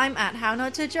 I'm at How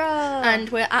Not To Draw. And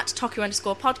we're at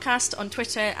Toku_podcast on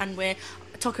Twitter, and we're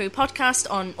Toku Podcast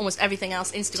on almost everything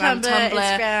else, Tumblr,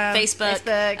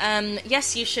 Facebook.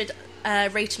 Yes, you should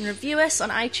rate and review us on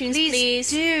iTunes,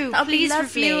 please. Do. That would please be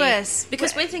lovely. Review us.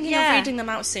 Because we're thinking of reading them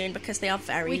out soon because they are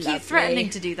very lovely. We keep threatening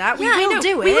to do that. We will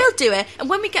do it. We will do it. And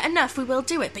when we get enough, we will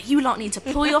do it. But you lot need to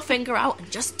pull your finger out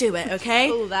and just do it, okay?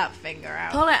 Pull that finger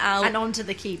out. Pull it out. And onto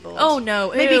the keyboard. Oh,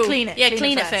 no. Maybe clean it. Yeah,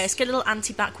 clean it first. Get a little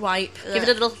anti-back wipe. Ugh. Give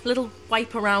it a little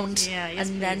wipe around. Yeah, yes,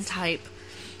 and then type.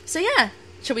 So, yeah.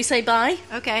 Shall we say bye?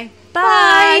 Okay.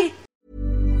 Bye.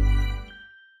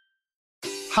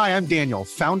 Hi, I'm Daniel,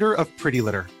 founder of Pretty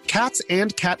Litter. Cats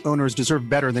and cat owners deserve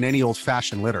better than any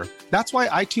old-fashioned litter. That's why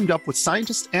I teamed up with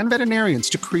scientists and veterinarians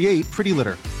to create Pretty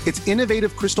Litter. Its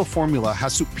innovative crystal formula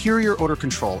has superior odor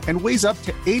control and weighs up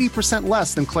to 80%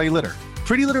 less than clay litter.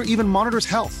 Pretty Litter even monitors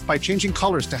health by changing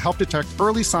colors to help detect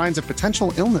early signs of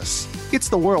potential illness. It's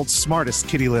the world's smartest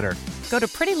kitty litter. Go to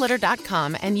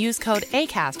prettylitter.com and use code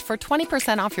ACAST for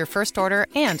 20% off your first order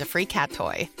and a free cat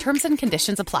toy. Terms and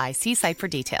conditions apply. See site for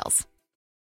details.